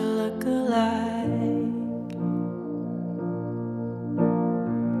just a look-alike.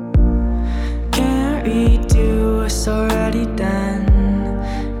 Redo what's already done.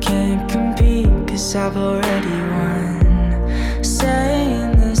 Can't compete 'cause I've already won.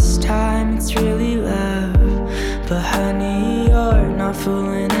 Saying this time it's really love, but honey, you're not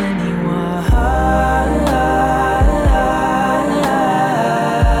fooling anyone.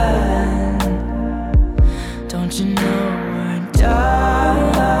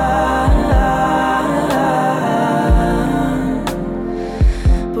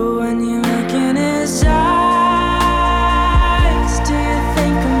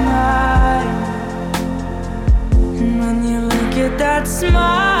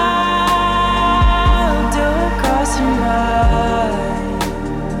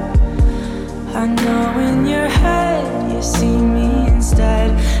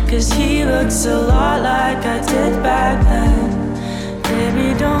 'Cause he looks a lot like I did back then.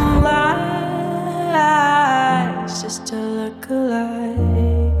 Baby, don't lie, it's just a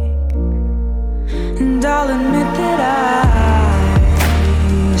look-alike. And I'll admit that I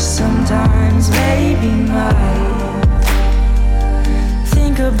sometimes maybe might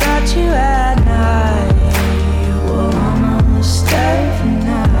think about you at night. Well, almost every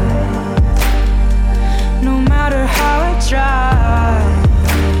night. No matter how I try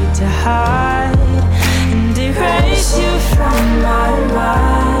to hide and erase you from my mind,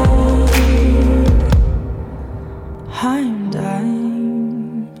 I'm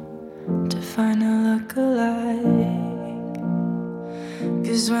dying to find a look-alike.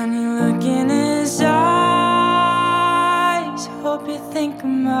 'Cause when you look in his eyes, hope you think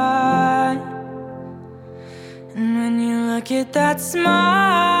of mine. And when you look at that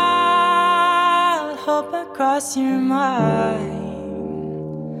smile, hope I cross your mind.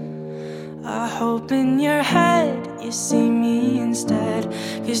 I hope in your head you see me instead,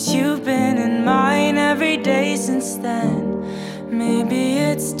 'cause you've been in mine every day since then. Maybe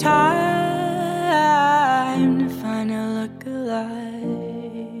it's time to find a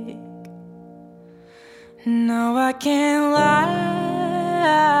look-alike. No, I can't lie,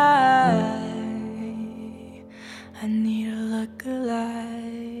 I need a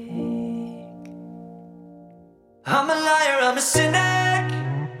look-alike. I'm a liar, I'm a cynic,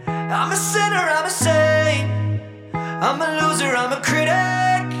 I'm a sinner, I'm a saint. I'm a loser, I'm a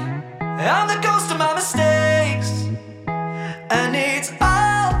critic. I'm the ghost of my mistakes. And it's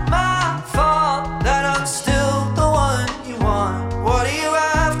all my fault that I'm still the one you want. What are you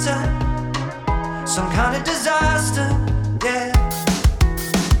after? Some kind of disaster, yeah.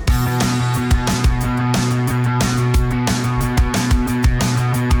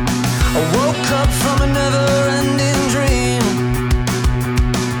 I woke up from a never-ending dream.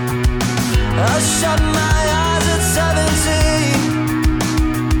 I shut my eyes at 17.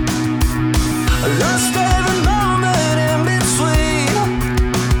 I lost every moment in between.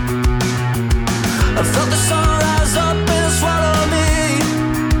 I felt the sun rise up and swallow me,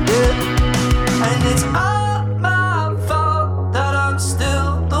 yeah. And it's all my fault that I'm still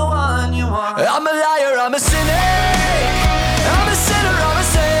the one you want. I'm a liar, I'm a cynic, I'm a sinner, I'm a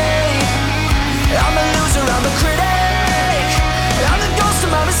saint. I'm a loser, I'm a critic. I'm the ghost of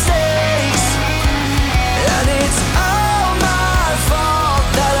my mistakes. And it's all my fault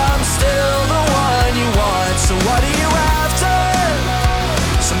that I'm still the one you want. So what are you after?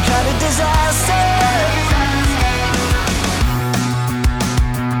 Some kind of disaster?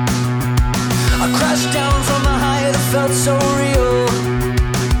 I crashed down from a high that felt so real.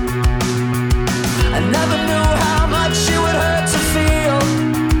 I never knew how much it would hurt to feel.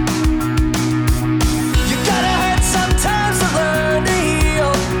 You gotta hurt sometimes to learn to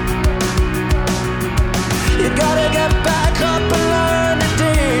heal. You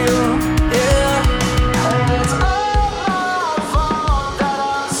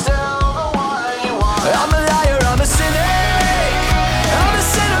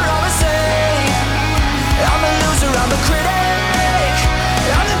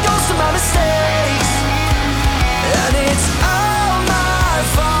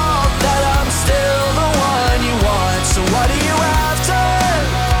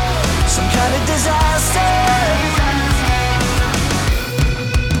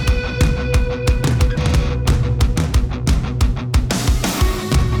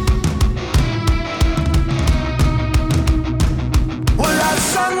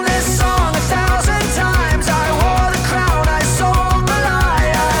sung this song 1,000 times. I wore the crown, I sold the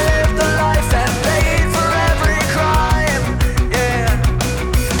lie. I lived the life and paid for every crime. Yeah,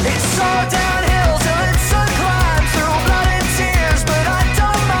 it's all downhill till it's a climb through blood and tears, but I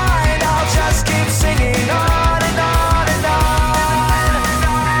don't mind. I'll just keep singing on and on and on.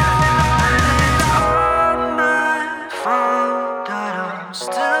 I found that I'm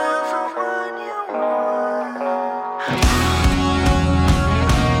still the one you want.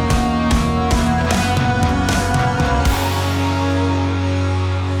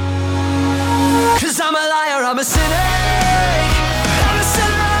 'Cause I'm a liar, I'm a cynic, I'm a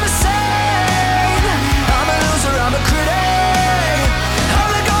sinner, I'm a saint, I'm a loser, I'm a critic,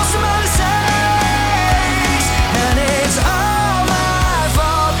 I'm the ghost of my mistakes, and it's all my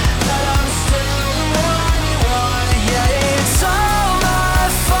fault that I'm still the one you want. Yeah, it's all my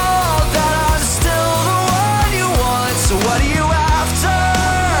fault that I'm still the one you want. So what are you after?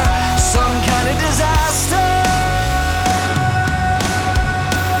 Some kind of disaster?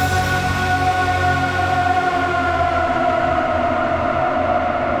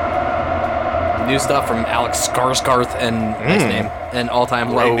 New stuff from Alex Skarsgård and nice name, and All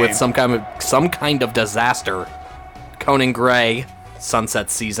Time Low with some kind of disaster. Conan Gray,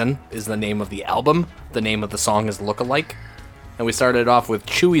 Sunset Season is the name of the album. The name of the song is Look-alike. And we started off with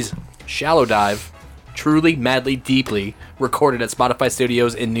Chewy's Shallow Dive, Truly, Madly, Deeply, recorded at Spotify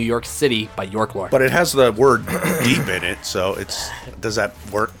Studios in New York City by York Lord. But it has the word deep in it, so does that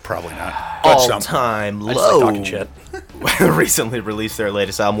work? Probably not. All Time I just like Low talking shit. recently released their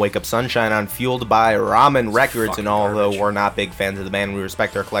latest album, Wake Up Sunshine, on Fueled by Ramen Records, and although we're not big fans of the band, we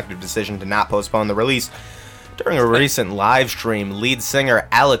respect their collective decision to not postpone the release. During a recent live stream, lead singer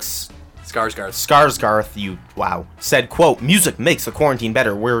Alex Skarsgård, said, quote, "Music makes the quarantine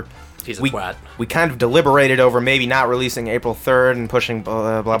better. He's a we twat. We kind of deliberated over maybe not releasing April 3rd and pushing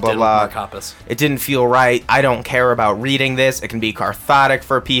blah, blah, blah, blah. It didn't feel right. I don't care about reading this. It can be cathartic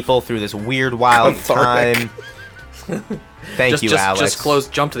for people through this weird, wild time." Thank you, Alex.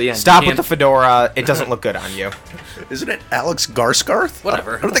 Just jump to the end. Stop with the fedora. It doesn't look good on you. Isn't it Alex Skarsgård?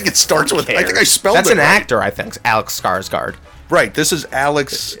 Whatever. I don't think it starts with. I think I spelled That's it an right. actor, I think. Alex Skarsgård. Right. This is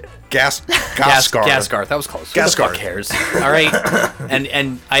Alex Gaskarth. Gaskarth. That was close. Who the fuck Gaskarth. cares? All right.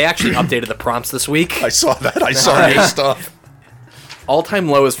 And I actually updated the prompts this week. I saw that. I saw new stuff. All Time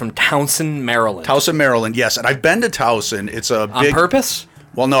Low is from Towson, Maryland. Towson, Maryland. Yes, and I've been to Towson. It's a On big. purpose?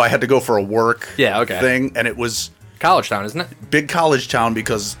 Well, no, I had to go for a work. thing, and it was college town, isn't it? Big college town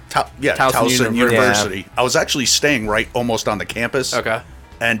because Towson University. Yeah. I was actually staying right almost on the campus. Okay.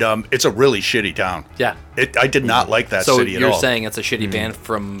 And it's a really shitty town. Yeah. I did not like that city at all. So you're saying it's a shitty band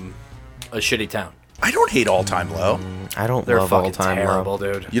from a shitty town? I don't hate All Time Low. I don't They're love fucking All Time terrible,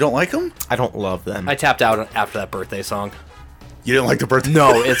 Low. dude. You don't like them? I don't love them. I tapped out after that birthday song. You didn't like the birthday?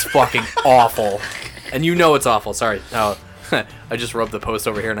 No, it's fucking awful. And you know it's awful. Sorry. No, I just rubbed the post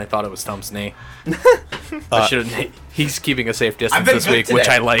over here and I thought it was Stump's knee. I shouldn't. He's keeping a safe distance this week, which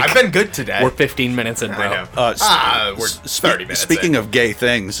I like. I've been good today. We're 15 minutes in, bro. We're 30 minutes Speaking in. of gay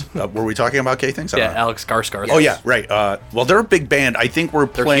things, were we talking about gay things? I don't Yeah, know. Alex Skarsgård. Oh yeah, right. Well, they're a big band. I think we're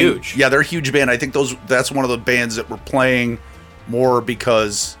playing. huge. Yeah, they're a huge band. I think that's one of the bands that we're playing more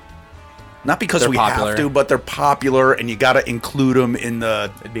because, not because They're we popular. have to, but they're popular, and you got to include them in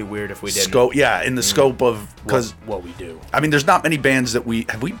the It'd be weird if we didn't. scope. Yeah, in the scope of because what we do. I mean, there's not many bands that we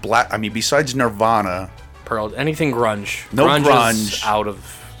I mean, besides Nirvana, Pearl, anything grunge. No grunge. Is grunge. out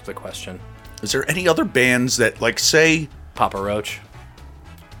of the question. is there any other bands that like say? Papa Roach.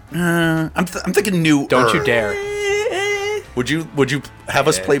 I'm thinking new. Don't you dare. Would you have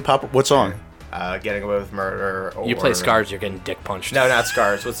us play Papa? What song? Getting Away with Murder. Or, You play Scars, you're getting dick punched. No, not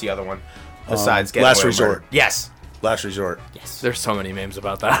Scars. What's the other one? Besides Getting Last Away with Resort. Murder. Yes. Last Resort. There's so many memes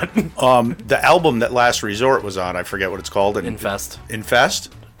about that. The album that Last Resort was on, I forget what it's called. Infest.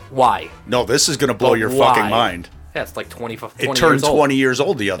 Infest? Why? No, this is going to blow But your why? fucking mind. Yeah, it's like 20 It years turned old. 20 years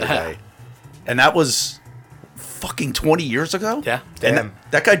old the other Yeah. day. And that was fucking 20 years ago? Yeah. And Damn.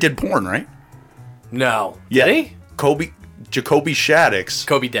 that guy did porn, right? No. Yeah. Did he? Jacoby Shaddix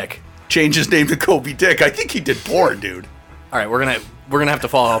Kobe Dick. changed his name to Kobe Dick. I think he did porn, dude. All right, we're gonna have to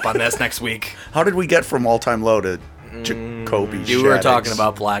follow up on this next week. How did we get from All Time Low to Jacoby Shaddix? You were talking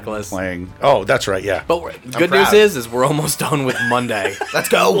about Blacklist. playing. Oh, that's right, yeah. But the good news is we're almost done with Monday. Let's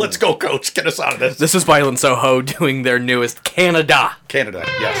go. Let's go, coach. Get us out of this. This is Violent Soho doing their newest Canada. Canada,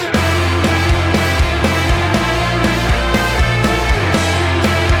 yes.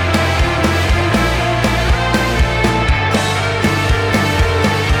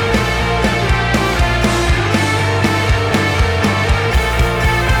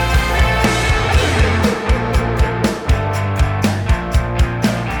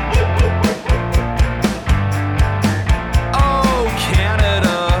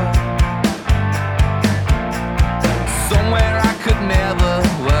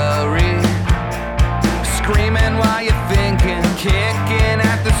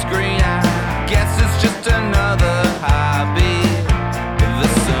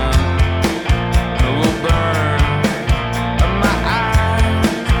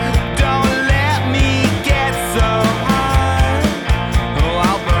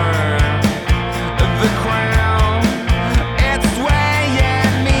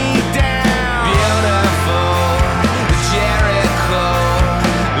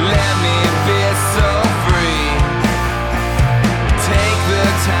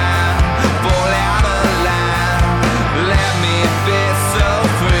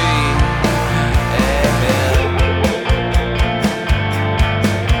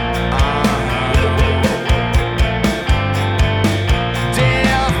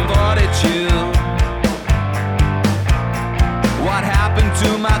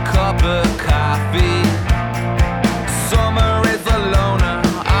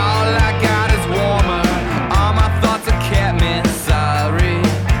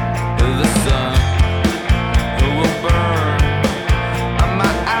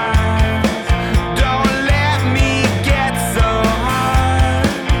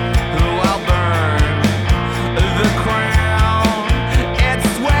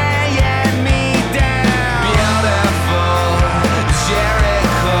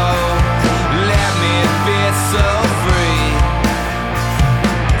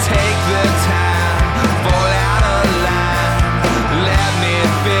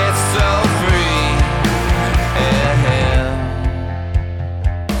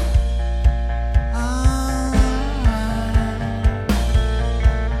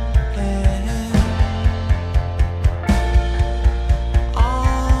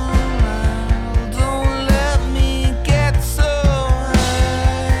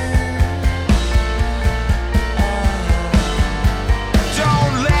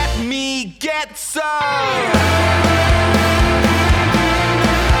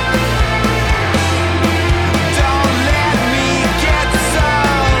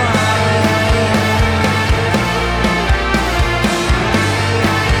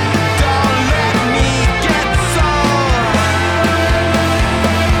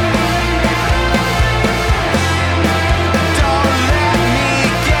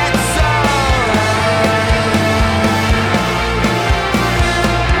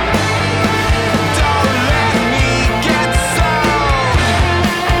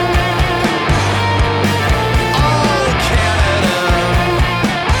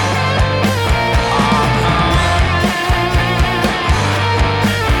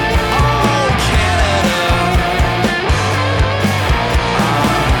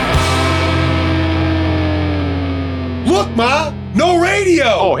 radio!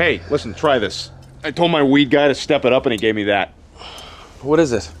 Oh, hey, listen, try this. I told my weed guy to step it up, and he gave me that. What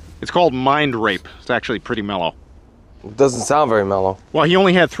is it? It's called Mind Rape. It's actually pretty mellow. It doesn't sound very mellow. Well, he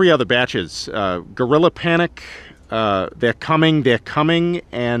only had 3 other batches. Gorilla Panic, They're Coming,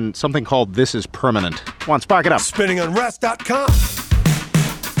 and something called This Is Permanent. Come on, spark it up. SpinningOnRest.com.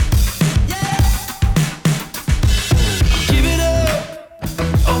 Give it up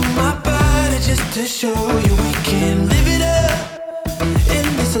on my body just to show you we can live it up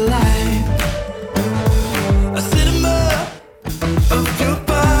in this life. A cinema of your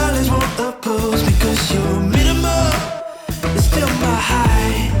bodies won't oppose because your minimum is still my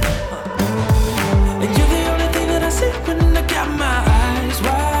high. And you're the only thing that I see when I got my eyes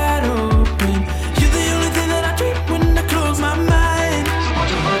wide open. You're the only thing that I dream when I close my mind.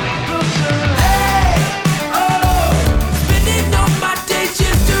 Hey, oh, spending all my days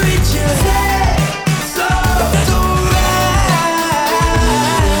just to reach you. So that's alright.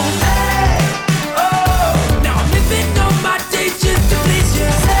 Hey, oh, now I'm living all my days just to please you.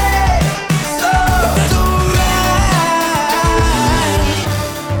 So that's alright.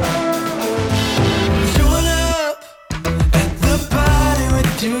 Showing up at the party with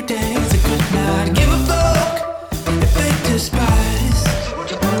 2 days, I could not give a fuck if they despise.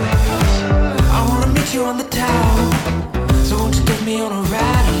 I wanna meet you on the tower, so won't you take me on a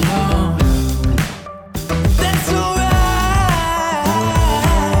ride along? That's alright.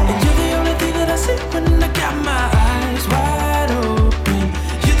 And you're the only thing that I see when I got my eyes wide open.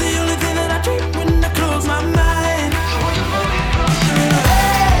 You're the only thing that I dream when I close my mind.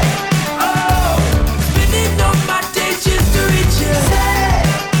 Hey, oh, spending all my days just to reach you.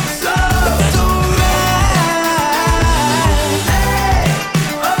 So that's alright. Hey,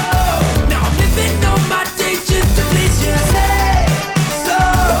 oh, now I'm living all my days just to please you. So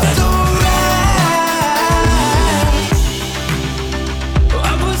that's alright.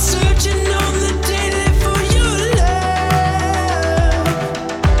 I was searching on the daily for your love.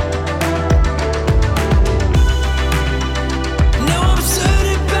 Now I'm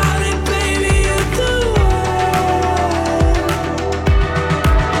certain about it, baby, you're the one.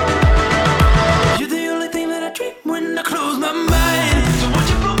 You're the only thing that I dream when I close my mind. So won't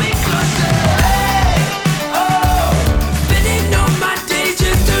you pull me closer? Hey, oh, spending all my days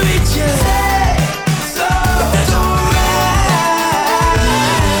just to reach you. So that's alright.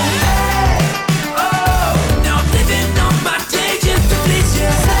 Hey, oh, now I'm living all my days just to please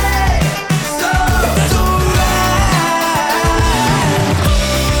you. So that's alright.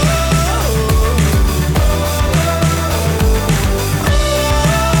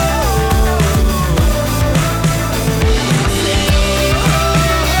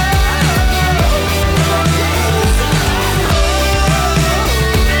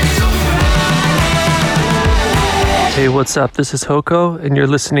 Hey, what's up? This is Hoko, and you're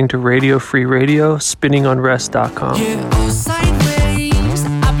listening to Radio Free Radio, spinningonrest.com. All sideways,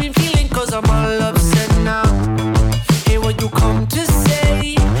 I've been feeling 'cause I'm all upset now. Hey, what you come to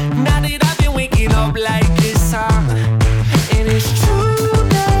say? Now that I've been waking up like this, and it's true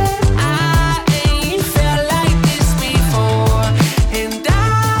that I ain't felt like this before, and I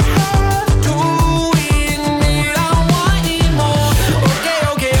have doing it, I want it more.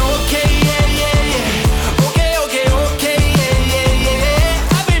 Okay, yeah, yeah, yeah. Okay, yeah, yeah,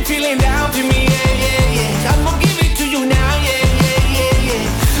 yeah. I've been feeling down to me, yeah, yeah, yeah. I'm gonna give it to you now, yeah.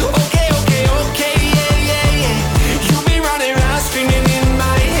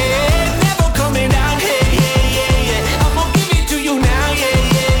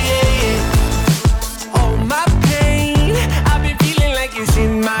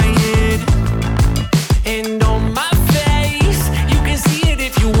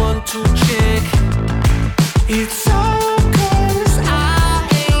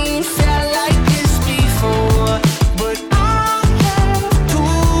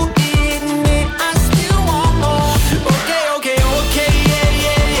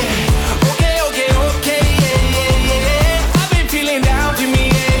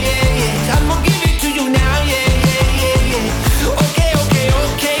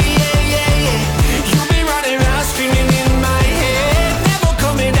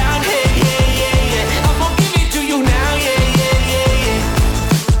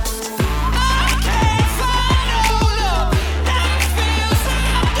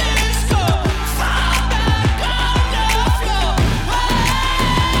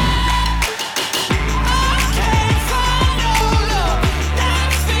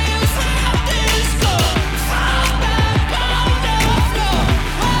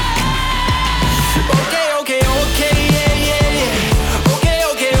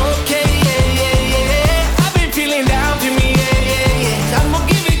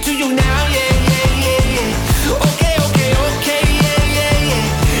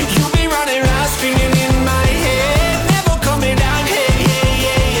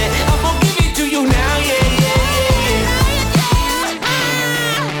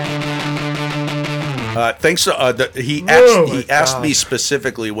 Thanks. He asked me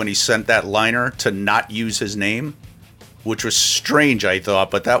specifically when he sent that liner to not use his name, which was strange, I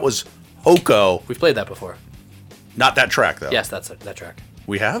thought, but that was Hoko. We've played that before. Not that track, though. Yes, that's that track.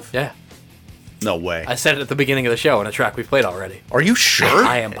 We have? Yeah. No way. I said it at the beginning of the show in a track we've played already. Are you sure?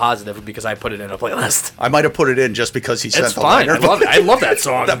 I am positive because I put it in a playlist. I might have put it in just because he sent It's the fine. liner. I love it. I love that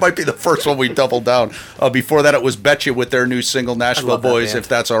song. That might be the first one we doubled down. Before that, it was Betcha with their new single, Nashville love that Boys, band. If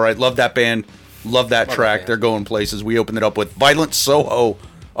That's All Right. Love that band. Love that track. They're going places. We opened it up with Violent Soho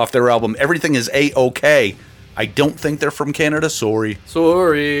off their album Everything Is A-OK. I don't think they're from Canada. Sorry.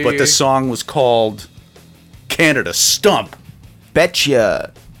 But the song was called Canada Stump.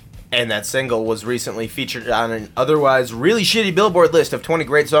 Betcha. And that single was recently featured on an otherwise really shitty Billboard list of 20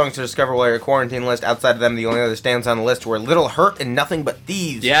 great songs to discover while you're quarantine list. Outside of them, the only other stands on the list were Little Hurt and Nothing But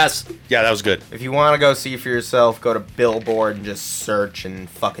Thieves. Yes. Yeah, that was good. If you want to go see for yourself, go to Billboard and just search and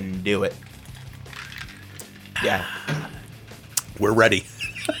fucking do it. Yeah. We're ready.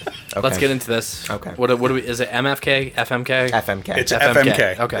 Let's get into this. Okay. What do we? Is it MFK? FMK? FMK. It's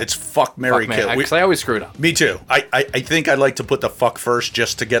FMK. Okay. It's Fuck, Marry, Kill. Because I always screw it up. Me too. I think I'd like to put the fuck first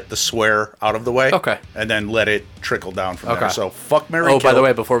just to get the swear out of the way. Okay. And then let it trickle down from Okay. there. So Fuck, Marry, Kill. Oh, by the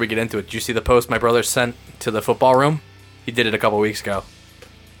way, before we get into it, did you see the post my brother sent to the football room? He did it a couple weeks ago.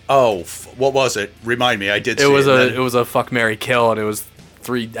 Oh, what was it? Remind me. I did see It was it. it was a fuck, marry, kill, and it was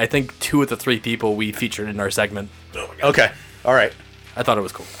I think 2 of the 3 people we featured in our segment. Okay. All right. I thought it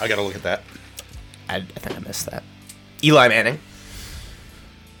was cool. I got to look at that. I think I missed that. Eli Manning.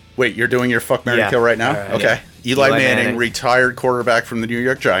 Wait, you're doing your Fuck, Marry, Yeah. Kill right now? All right. Okay. Yeah. Eli Eli Manning, Manning. retired quarterback from the New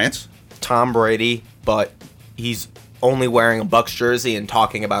York Giants. Tom Brady, but he's only wearing a Bucs jersey and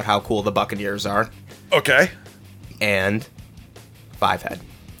talking about how cool the Buccaneers are. Okay. And Fivehead.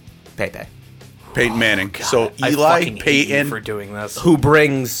 Pepe. Peyton Manning. So I Eli, fucking hate you Peyton, for doing this. Who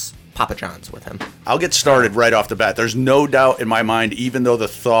brings Papa John's with him. I'll get started right off the bat. There's no doubt in my mind, even though the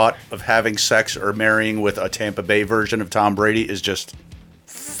thought of having sex or marrying with a Tampa Bay version of Tom Brady is just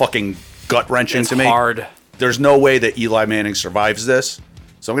fucking gut-wrenching It's to me. hard. There's no way that Eli Manning survives this.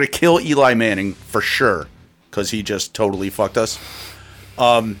 So I'm going to kill Eli Manning for sure because he just totally fucked us.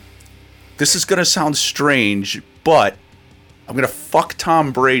 This is going to sound strange, but I'm going to fuck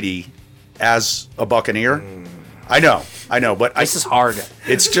Tom Brady as a Buccaneer. I know, but This is hard.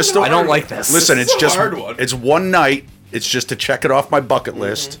 It's just I don't like this. Listen, This it's is a just hard one. it's one night. It's just to check it off my bucket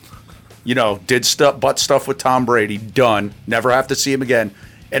list. You know, did butt stuff with Tom Brady. Done. Never have to see him again.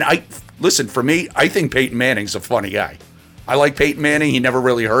 And listen, for me, I think Peyton Manning's a funny guy. I like Peyton Manning. He never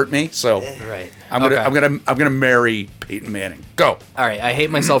really hurt me, so Right. I'm gonna marry Peyton Manning. Go. All right. I hate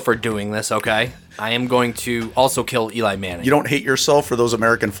myself for doing this. Okay. I am going to also kill Eli Manning. You don't hate yourself for those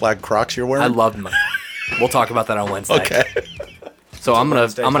American flag Crocs you're wearing? I love them. We'll talk about that on Wednesday. Okay. So I'm gonna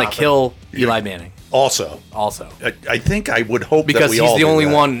topic. kill Eli Manning. Also, I think I would hope that because we he's all the do only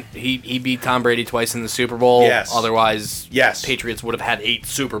that. one. He beat Tom Brady twice in the Super Bowl. Yes. Otherwise, Yes. Patriots would have had 8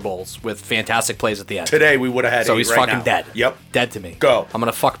 Super Bowls with fantastic plays at the end. Today we would have had. So 8 he's right fucking now. dead. Yep. Dead to me. Go. I'm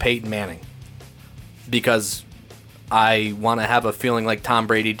gonna fuck Peyton Manning because I want to have a feeling like Tom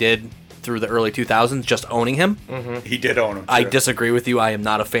Brady did through the early 2000s, just owning him. He did own him. I too. disagree with you. I am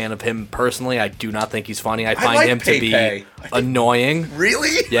not a fan of him personally. I do not think he's funny. I find like him to Pepe. be annoying.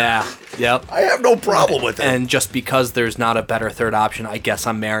 Really? Yeah. Yep. I have no problem with it. And just because there's not a better third option, I guess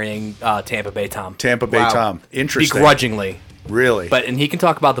I'm marrying Tampa Bay Tom. Tampa Bay Tom. Interesting. Begrudgingly. Really? And he can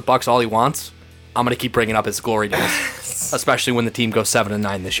talk about the Bucks all he wants. I'm gonna keep bringing up his glory days, especially when the team goes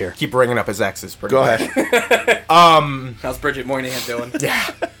 7-9 this year. Keep bringing up his exes. Go ahead. How's Bridget Moynihan doing? Yeah.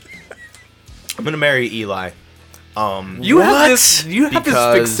 I'm gonna marry Eli. You have this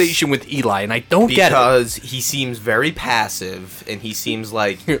Because- fixation with Eli, and I don't get it. Because he seems very passive, and he seems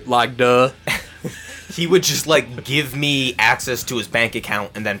like like duh. He would just like give me access to his bank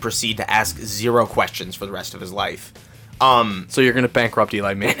account and then proceed to ask 0 questions for the rest of his life. So you're gonna bankrupt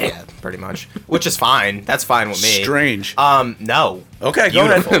Eli Manning? Yeah, pretty much. Which is fine. That's fine with me. Strange. No. Okay, go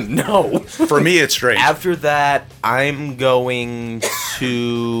ahead. No. For me, it's strange. After that, I'm going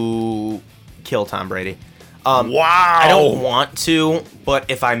to kill Tom Brady. Wow. I don't want to, but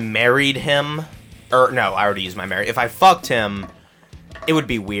if I married him, or no, I already used my marry. If I fucked him, it would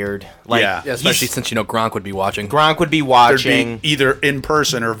be weird. Like, Yeah. Yeah, especially since you know Gronk would be watching. Gronk would be There'd watching. be either in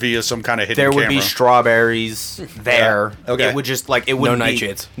person or via some kind of hidden There would camera. be strawberries there. Yeah. Okay. It would just like it wouldn't be,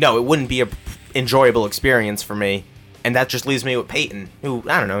 nightshades. No, it wouldn't be a enjoyable experience for me. And that just leaves me with Peyton, who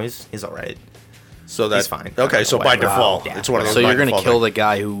I don't know, he's all right. So that's He's fine. Okay, so by Wow. default, Yeah. it's one of those. So by you're gonna default kill things. the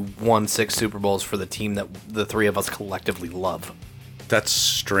guy who won 6 Super Bowls for the team that the 3 of us collectively love. That's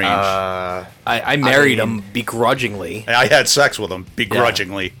strange. I married him begrudgingly. I had sex with him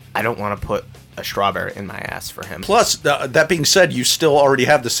begrudgingly. I don't want to put a strawberry in my ass for him. Plus, that being said, you still already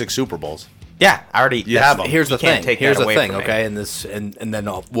have the 6 Super Bowls. Yeah, I already. You have them. Here's the thing. Here's the thing. from me. Okay, and this, and then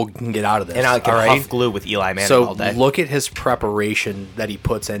we can get out of this. And I can all right? huff glue with Eli Manning so all day. look at his preparation that he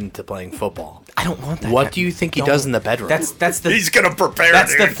puts into playing football. I don't want that. What do you think he does in the bedroom? That's the. He's gonna prepare.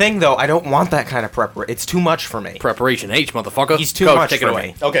 That's the dude. thing, though. I don't want that kind of preparation. It's too much for me. Preparation H, motherfucker. He's too Coach, much take for it away.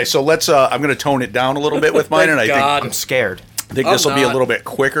 me. Okay, so let's. I'm gonna tone it down a little bit with mine, and I think I'm scared. I think this will be a little bit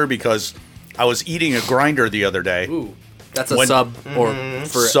quicker because I was eating a grinder the other day. Ooh, that's a sub or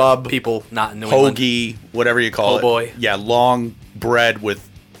for sub people not in New England. hoagie, whatever you call it. boy. Yeah, long bread with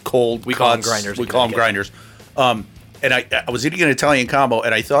cold. We call them cuts. grinders We in call them Connecticut. grinders. And I was eating an Italian combo,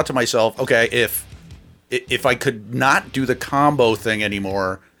 and I thought to myself, okay, if I could not do the combo thing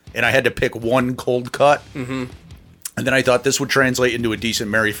anymore, and I had to pick one cold cut. And then I thought this would translate into a decent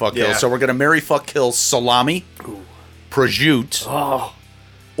marry fuck kill. Yeah. So we're gonna marry fuck kill salami, prosciutto,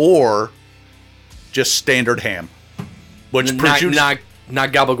 or just standard ham. Which prosciutto,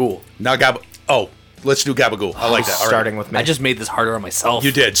 not gabagool. not gab. Oh, let's do gabagool. I like that. All right. Starting with me. I just made this harder on myself.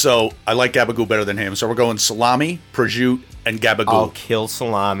 You did. So I like gabagool better than ham. So we're going salami, prosciutto, and I'll gabagool. kill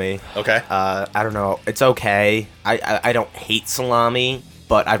salami. Okay. I don't know. It's okay. I don't hate salami,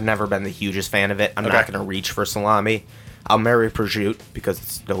 but I've never been the hugest fan of it. I'm not going to reach for salami. I'll marry prosciutto because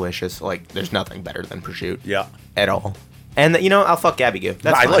it's delicious. Like, there's nothing better than prosciutto. Yeah. At all. And, I'll fuck Gabagoo.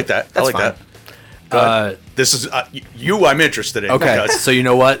 That's I fine. like that. That's I like fine. that. This is you. I'm interested in. Okay, because- so you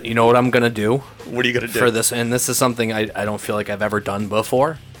know what? You know what I'm gonna do? What are you gonna do for this? And this is something I don't feel like I've ever done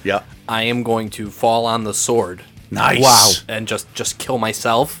before. Yeah. I am going to fall on the sword. Nice. Wow. And just kill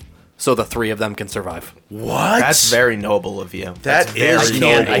myself so the 3 of them can survive. What? That's very noble of you. That is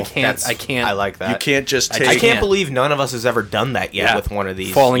noble. I can't. I like that. You can't just take. I can't believe none of us has ever done that yet Yeah. with one of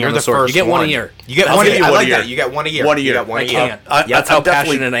these. Falling You're on the the sword. first You get one a one. year. You get I'll one a give year. you I one like a year. that. You get one a year. One a year. You got one a I year. can't. I- That's I'm how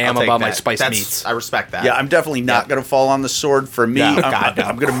definitely- passionate I am I'll take about my that. spiced That's- meats. I respect that. Yeah, I'm definitely not going to fall on the sword. For me, No, I'm, God, no.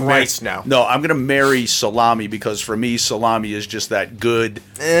 I'm going to Christ, marry. no. I'm going to marry salami because for me, salami is just that good,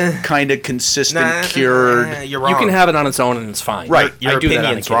 kind of consistent, cured. You're wrong. You can have it on its own and it's fine. Right. Your I do that on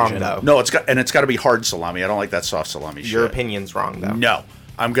opinion's wrong, occasion. though. No, it's got to be hard salami. I don't like that soft salami shit. Your opinion's wrong, though. No,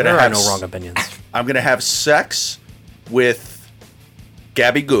 I'm going to There are have no wrong opinions. I'm going to have sex with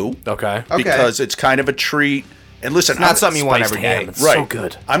Gabagoo. Okay. Because it's kind of a treat. And listen, It's not something you want Spiced every day. ham. It's right. so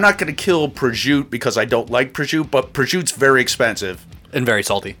good. I'm not going to kill prosciutto because I don't like prosciutto, but prosciutto's very expensive And very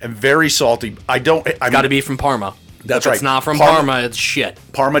salty. and very salty. I don't. I Got to be from Parma. That's if right. It's not from Parma- Parma. It's shit.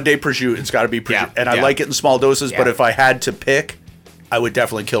 Parma de prosciutto. It's got to be prosciutto, Yeah, and I yeah. like it in small doses. But Yeah. if I had to pick, I would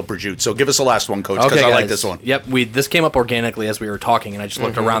definitely kill prosciutto. So give us the last one, Coach, because I like guys. this one. Yep, this came up organically as we were talking, and I just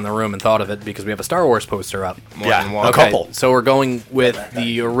looked around the room and thought of it because we have a Star Wars poster up. More Yeah, than one. a Okay, couple. so we're going with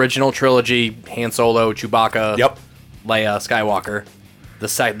the original trilogy: Han Solo, Chewbacca, Yep. Leia, Skywalker. The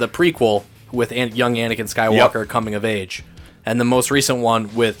prequel with young Anakin Skywalker coming of age, and the most recent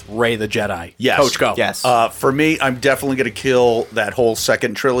one with Rey the Jedi. Yes. Coach, go. Yes. For me, I'm definitely going to kill that whole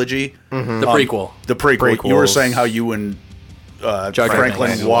second trilogy. The prequel. The prequel. You were Prequels. saying how you and Franklin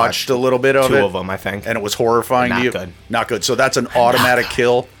Franklin watched a little bit of Two it. of them, I think. And it was horrifying Not to you. good. Not good. So that's an automatic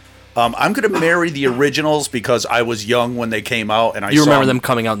kill. I'm going to marry the originals because I was young when they came out, and I You saw remember them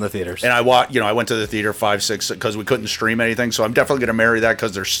coming out in the theaters. And I went to the theater 5, 6 because we couldn't stream anything. So I'm definitely going to marry that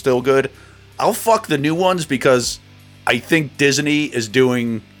because they're still good. I'll fuck the new ones because I think Disney is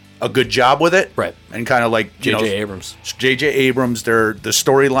doing a good job with it, Right. And kind of like J.J. Abrams. J.J. Abrams. The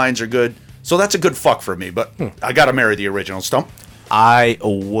storylines are good, so that's a good fuck for me. But I got to marry the original. Stump. I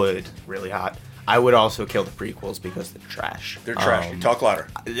would. Really hot. I would also kill the prequels because they're trash. They're trash. Talk louder.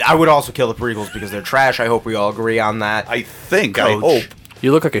 I would also kill the prequels because they're trash. I hope we all agree on that. I think. Coach. I hope.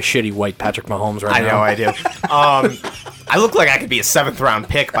 You look like a shitty white Patrick Mahomes right I now. know I do. I look like I could be a 7th round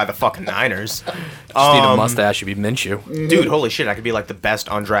pick by the fucking Niners. Just need a mustache, you'd be Minshew. Dude, holy shit, I could be like the best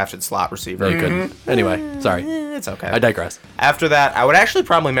undrafted slot receiver. You couldn't. Anyway, sorry. It's okay. I digress. After that, I would actually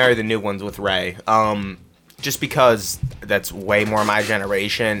probably marry the new ones with Rey. Just because that's way more my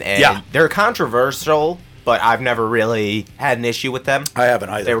generation, and Yeah. they're controversial, but I've never really had an issue with them. I haven't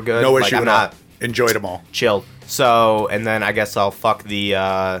either. They were good. No Like, issue I'm at all. not Enjoyed them all. chilled. So, and then I guess I'll fuck the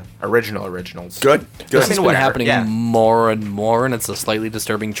originals. Good. This Good. has been whatever, happening yeah. more and more, and it's a slightly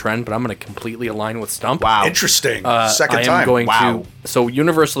disturbing trend, but I'm going to completely align with Stump. Wow. Interesting. I Second am time. going Wow. to. So,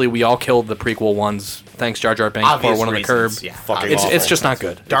 universally, we all killed the prequel ones. Thanks, Jar Jar Binks, Obvious pour one on the curb. reasons, yeah. Fucking It's awful. just not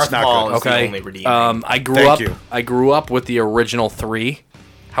good. Darth not Maul good. is the Okay. only redeeming. I grew up with the original 3.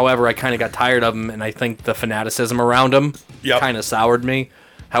 However, I kind of got tired of them, and I think the fanaticism around them Yep. kind of soured me.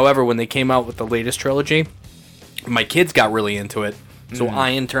 However, when they came out with the latest trilogy, my kids got really into it. So I,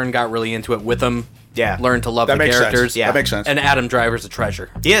 in turn, got really into it with him. Yeah. Learned to love That the makes characters. sense. Yeah. That makes sense. And Adam Driver's a treasure.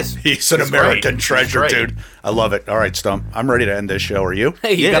 He is. He's an American treasure, dude. I love it. All right, Stump. I'm ready to end this show. Are you?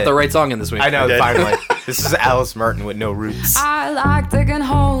 Hey, you got the right song in this week. I know, finally. This is Alice Merton with No Roots. I like digging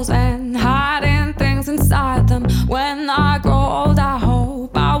holes and hiding things inside them. When I grow old, I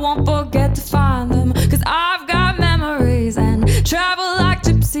hope I won't forget to find them. 'Cause I've got memories and travel like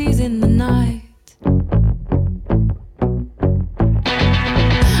gypsies in the night.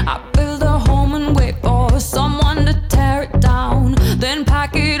 I build a home and wait for someone to tear it down. Then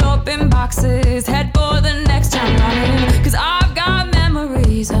pack it up in boxes, head for the next town running. 'Cause I've got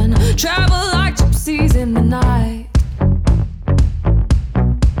memories and travel like gypsies in the night.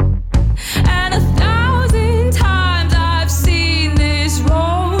 And 1,000 times I've seen this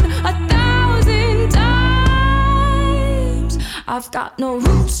road, 1,000 times. I've got no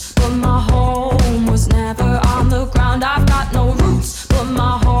roots, but my home was never on the ground. I've got no roots, but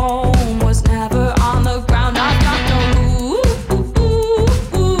my home was never on the ground. I've got no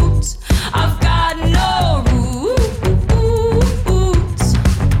roots. I've got no roots.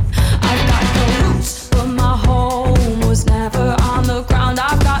 I've got no roots, but my home was never on the ground.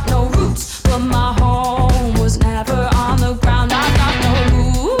 I've got no roots, but my home was never on the ground. I've got no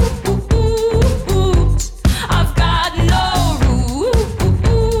roots. I've got no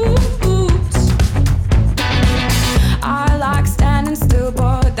roots. I like standing still,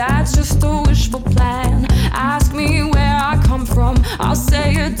 but that's just a wishful plan. Ask me where I come from, I'll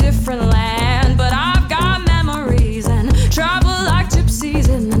say a different land. But I've got memories and travel like gypsies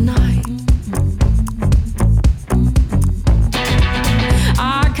in the night.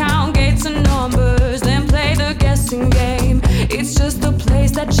 I count gates and numbers, then play the guessing game. It's just a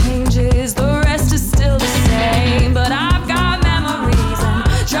place that changes, the rest is still the same. But I've got memories and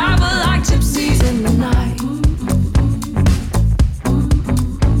travel like gypsies in the night.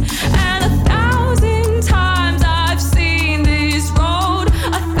 And 1,000 times I've seen this road,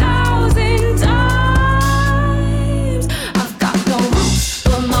 1,000 times. I've got no roots,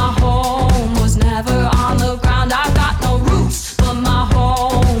 but my home was never on the ground. I've got no roots, but my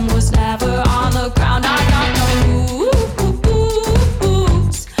home was never on the ground. I've got no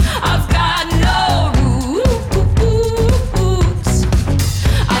roots. I've got no roots.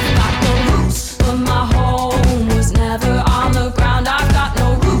 I've got no roots, but my home was never on the ground. I've got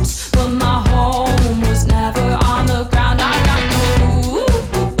no roots, but my home was never on the ground. I've got no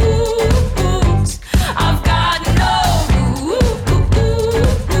roots. I've got no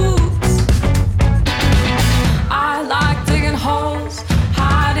roots. I like digging holes,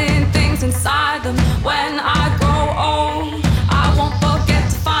 hiding things inside them. When I grow old, I won't forget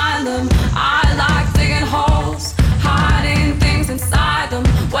to find them. I like digging holes, hiding things inside them.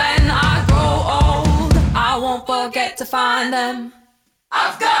 When I grow old, I won't forget to find them.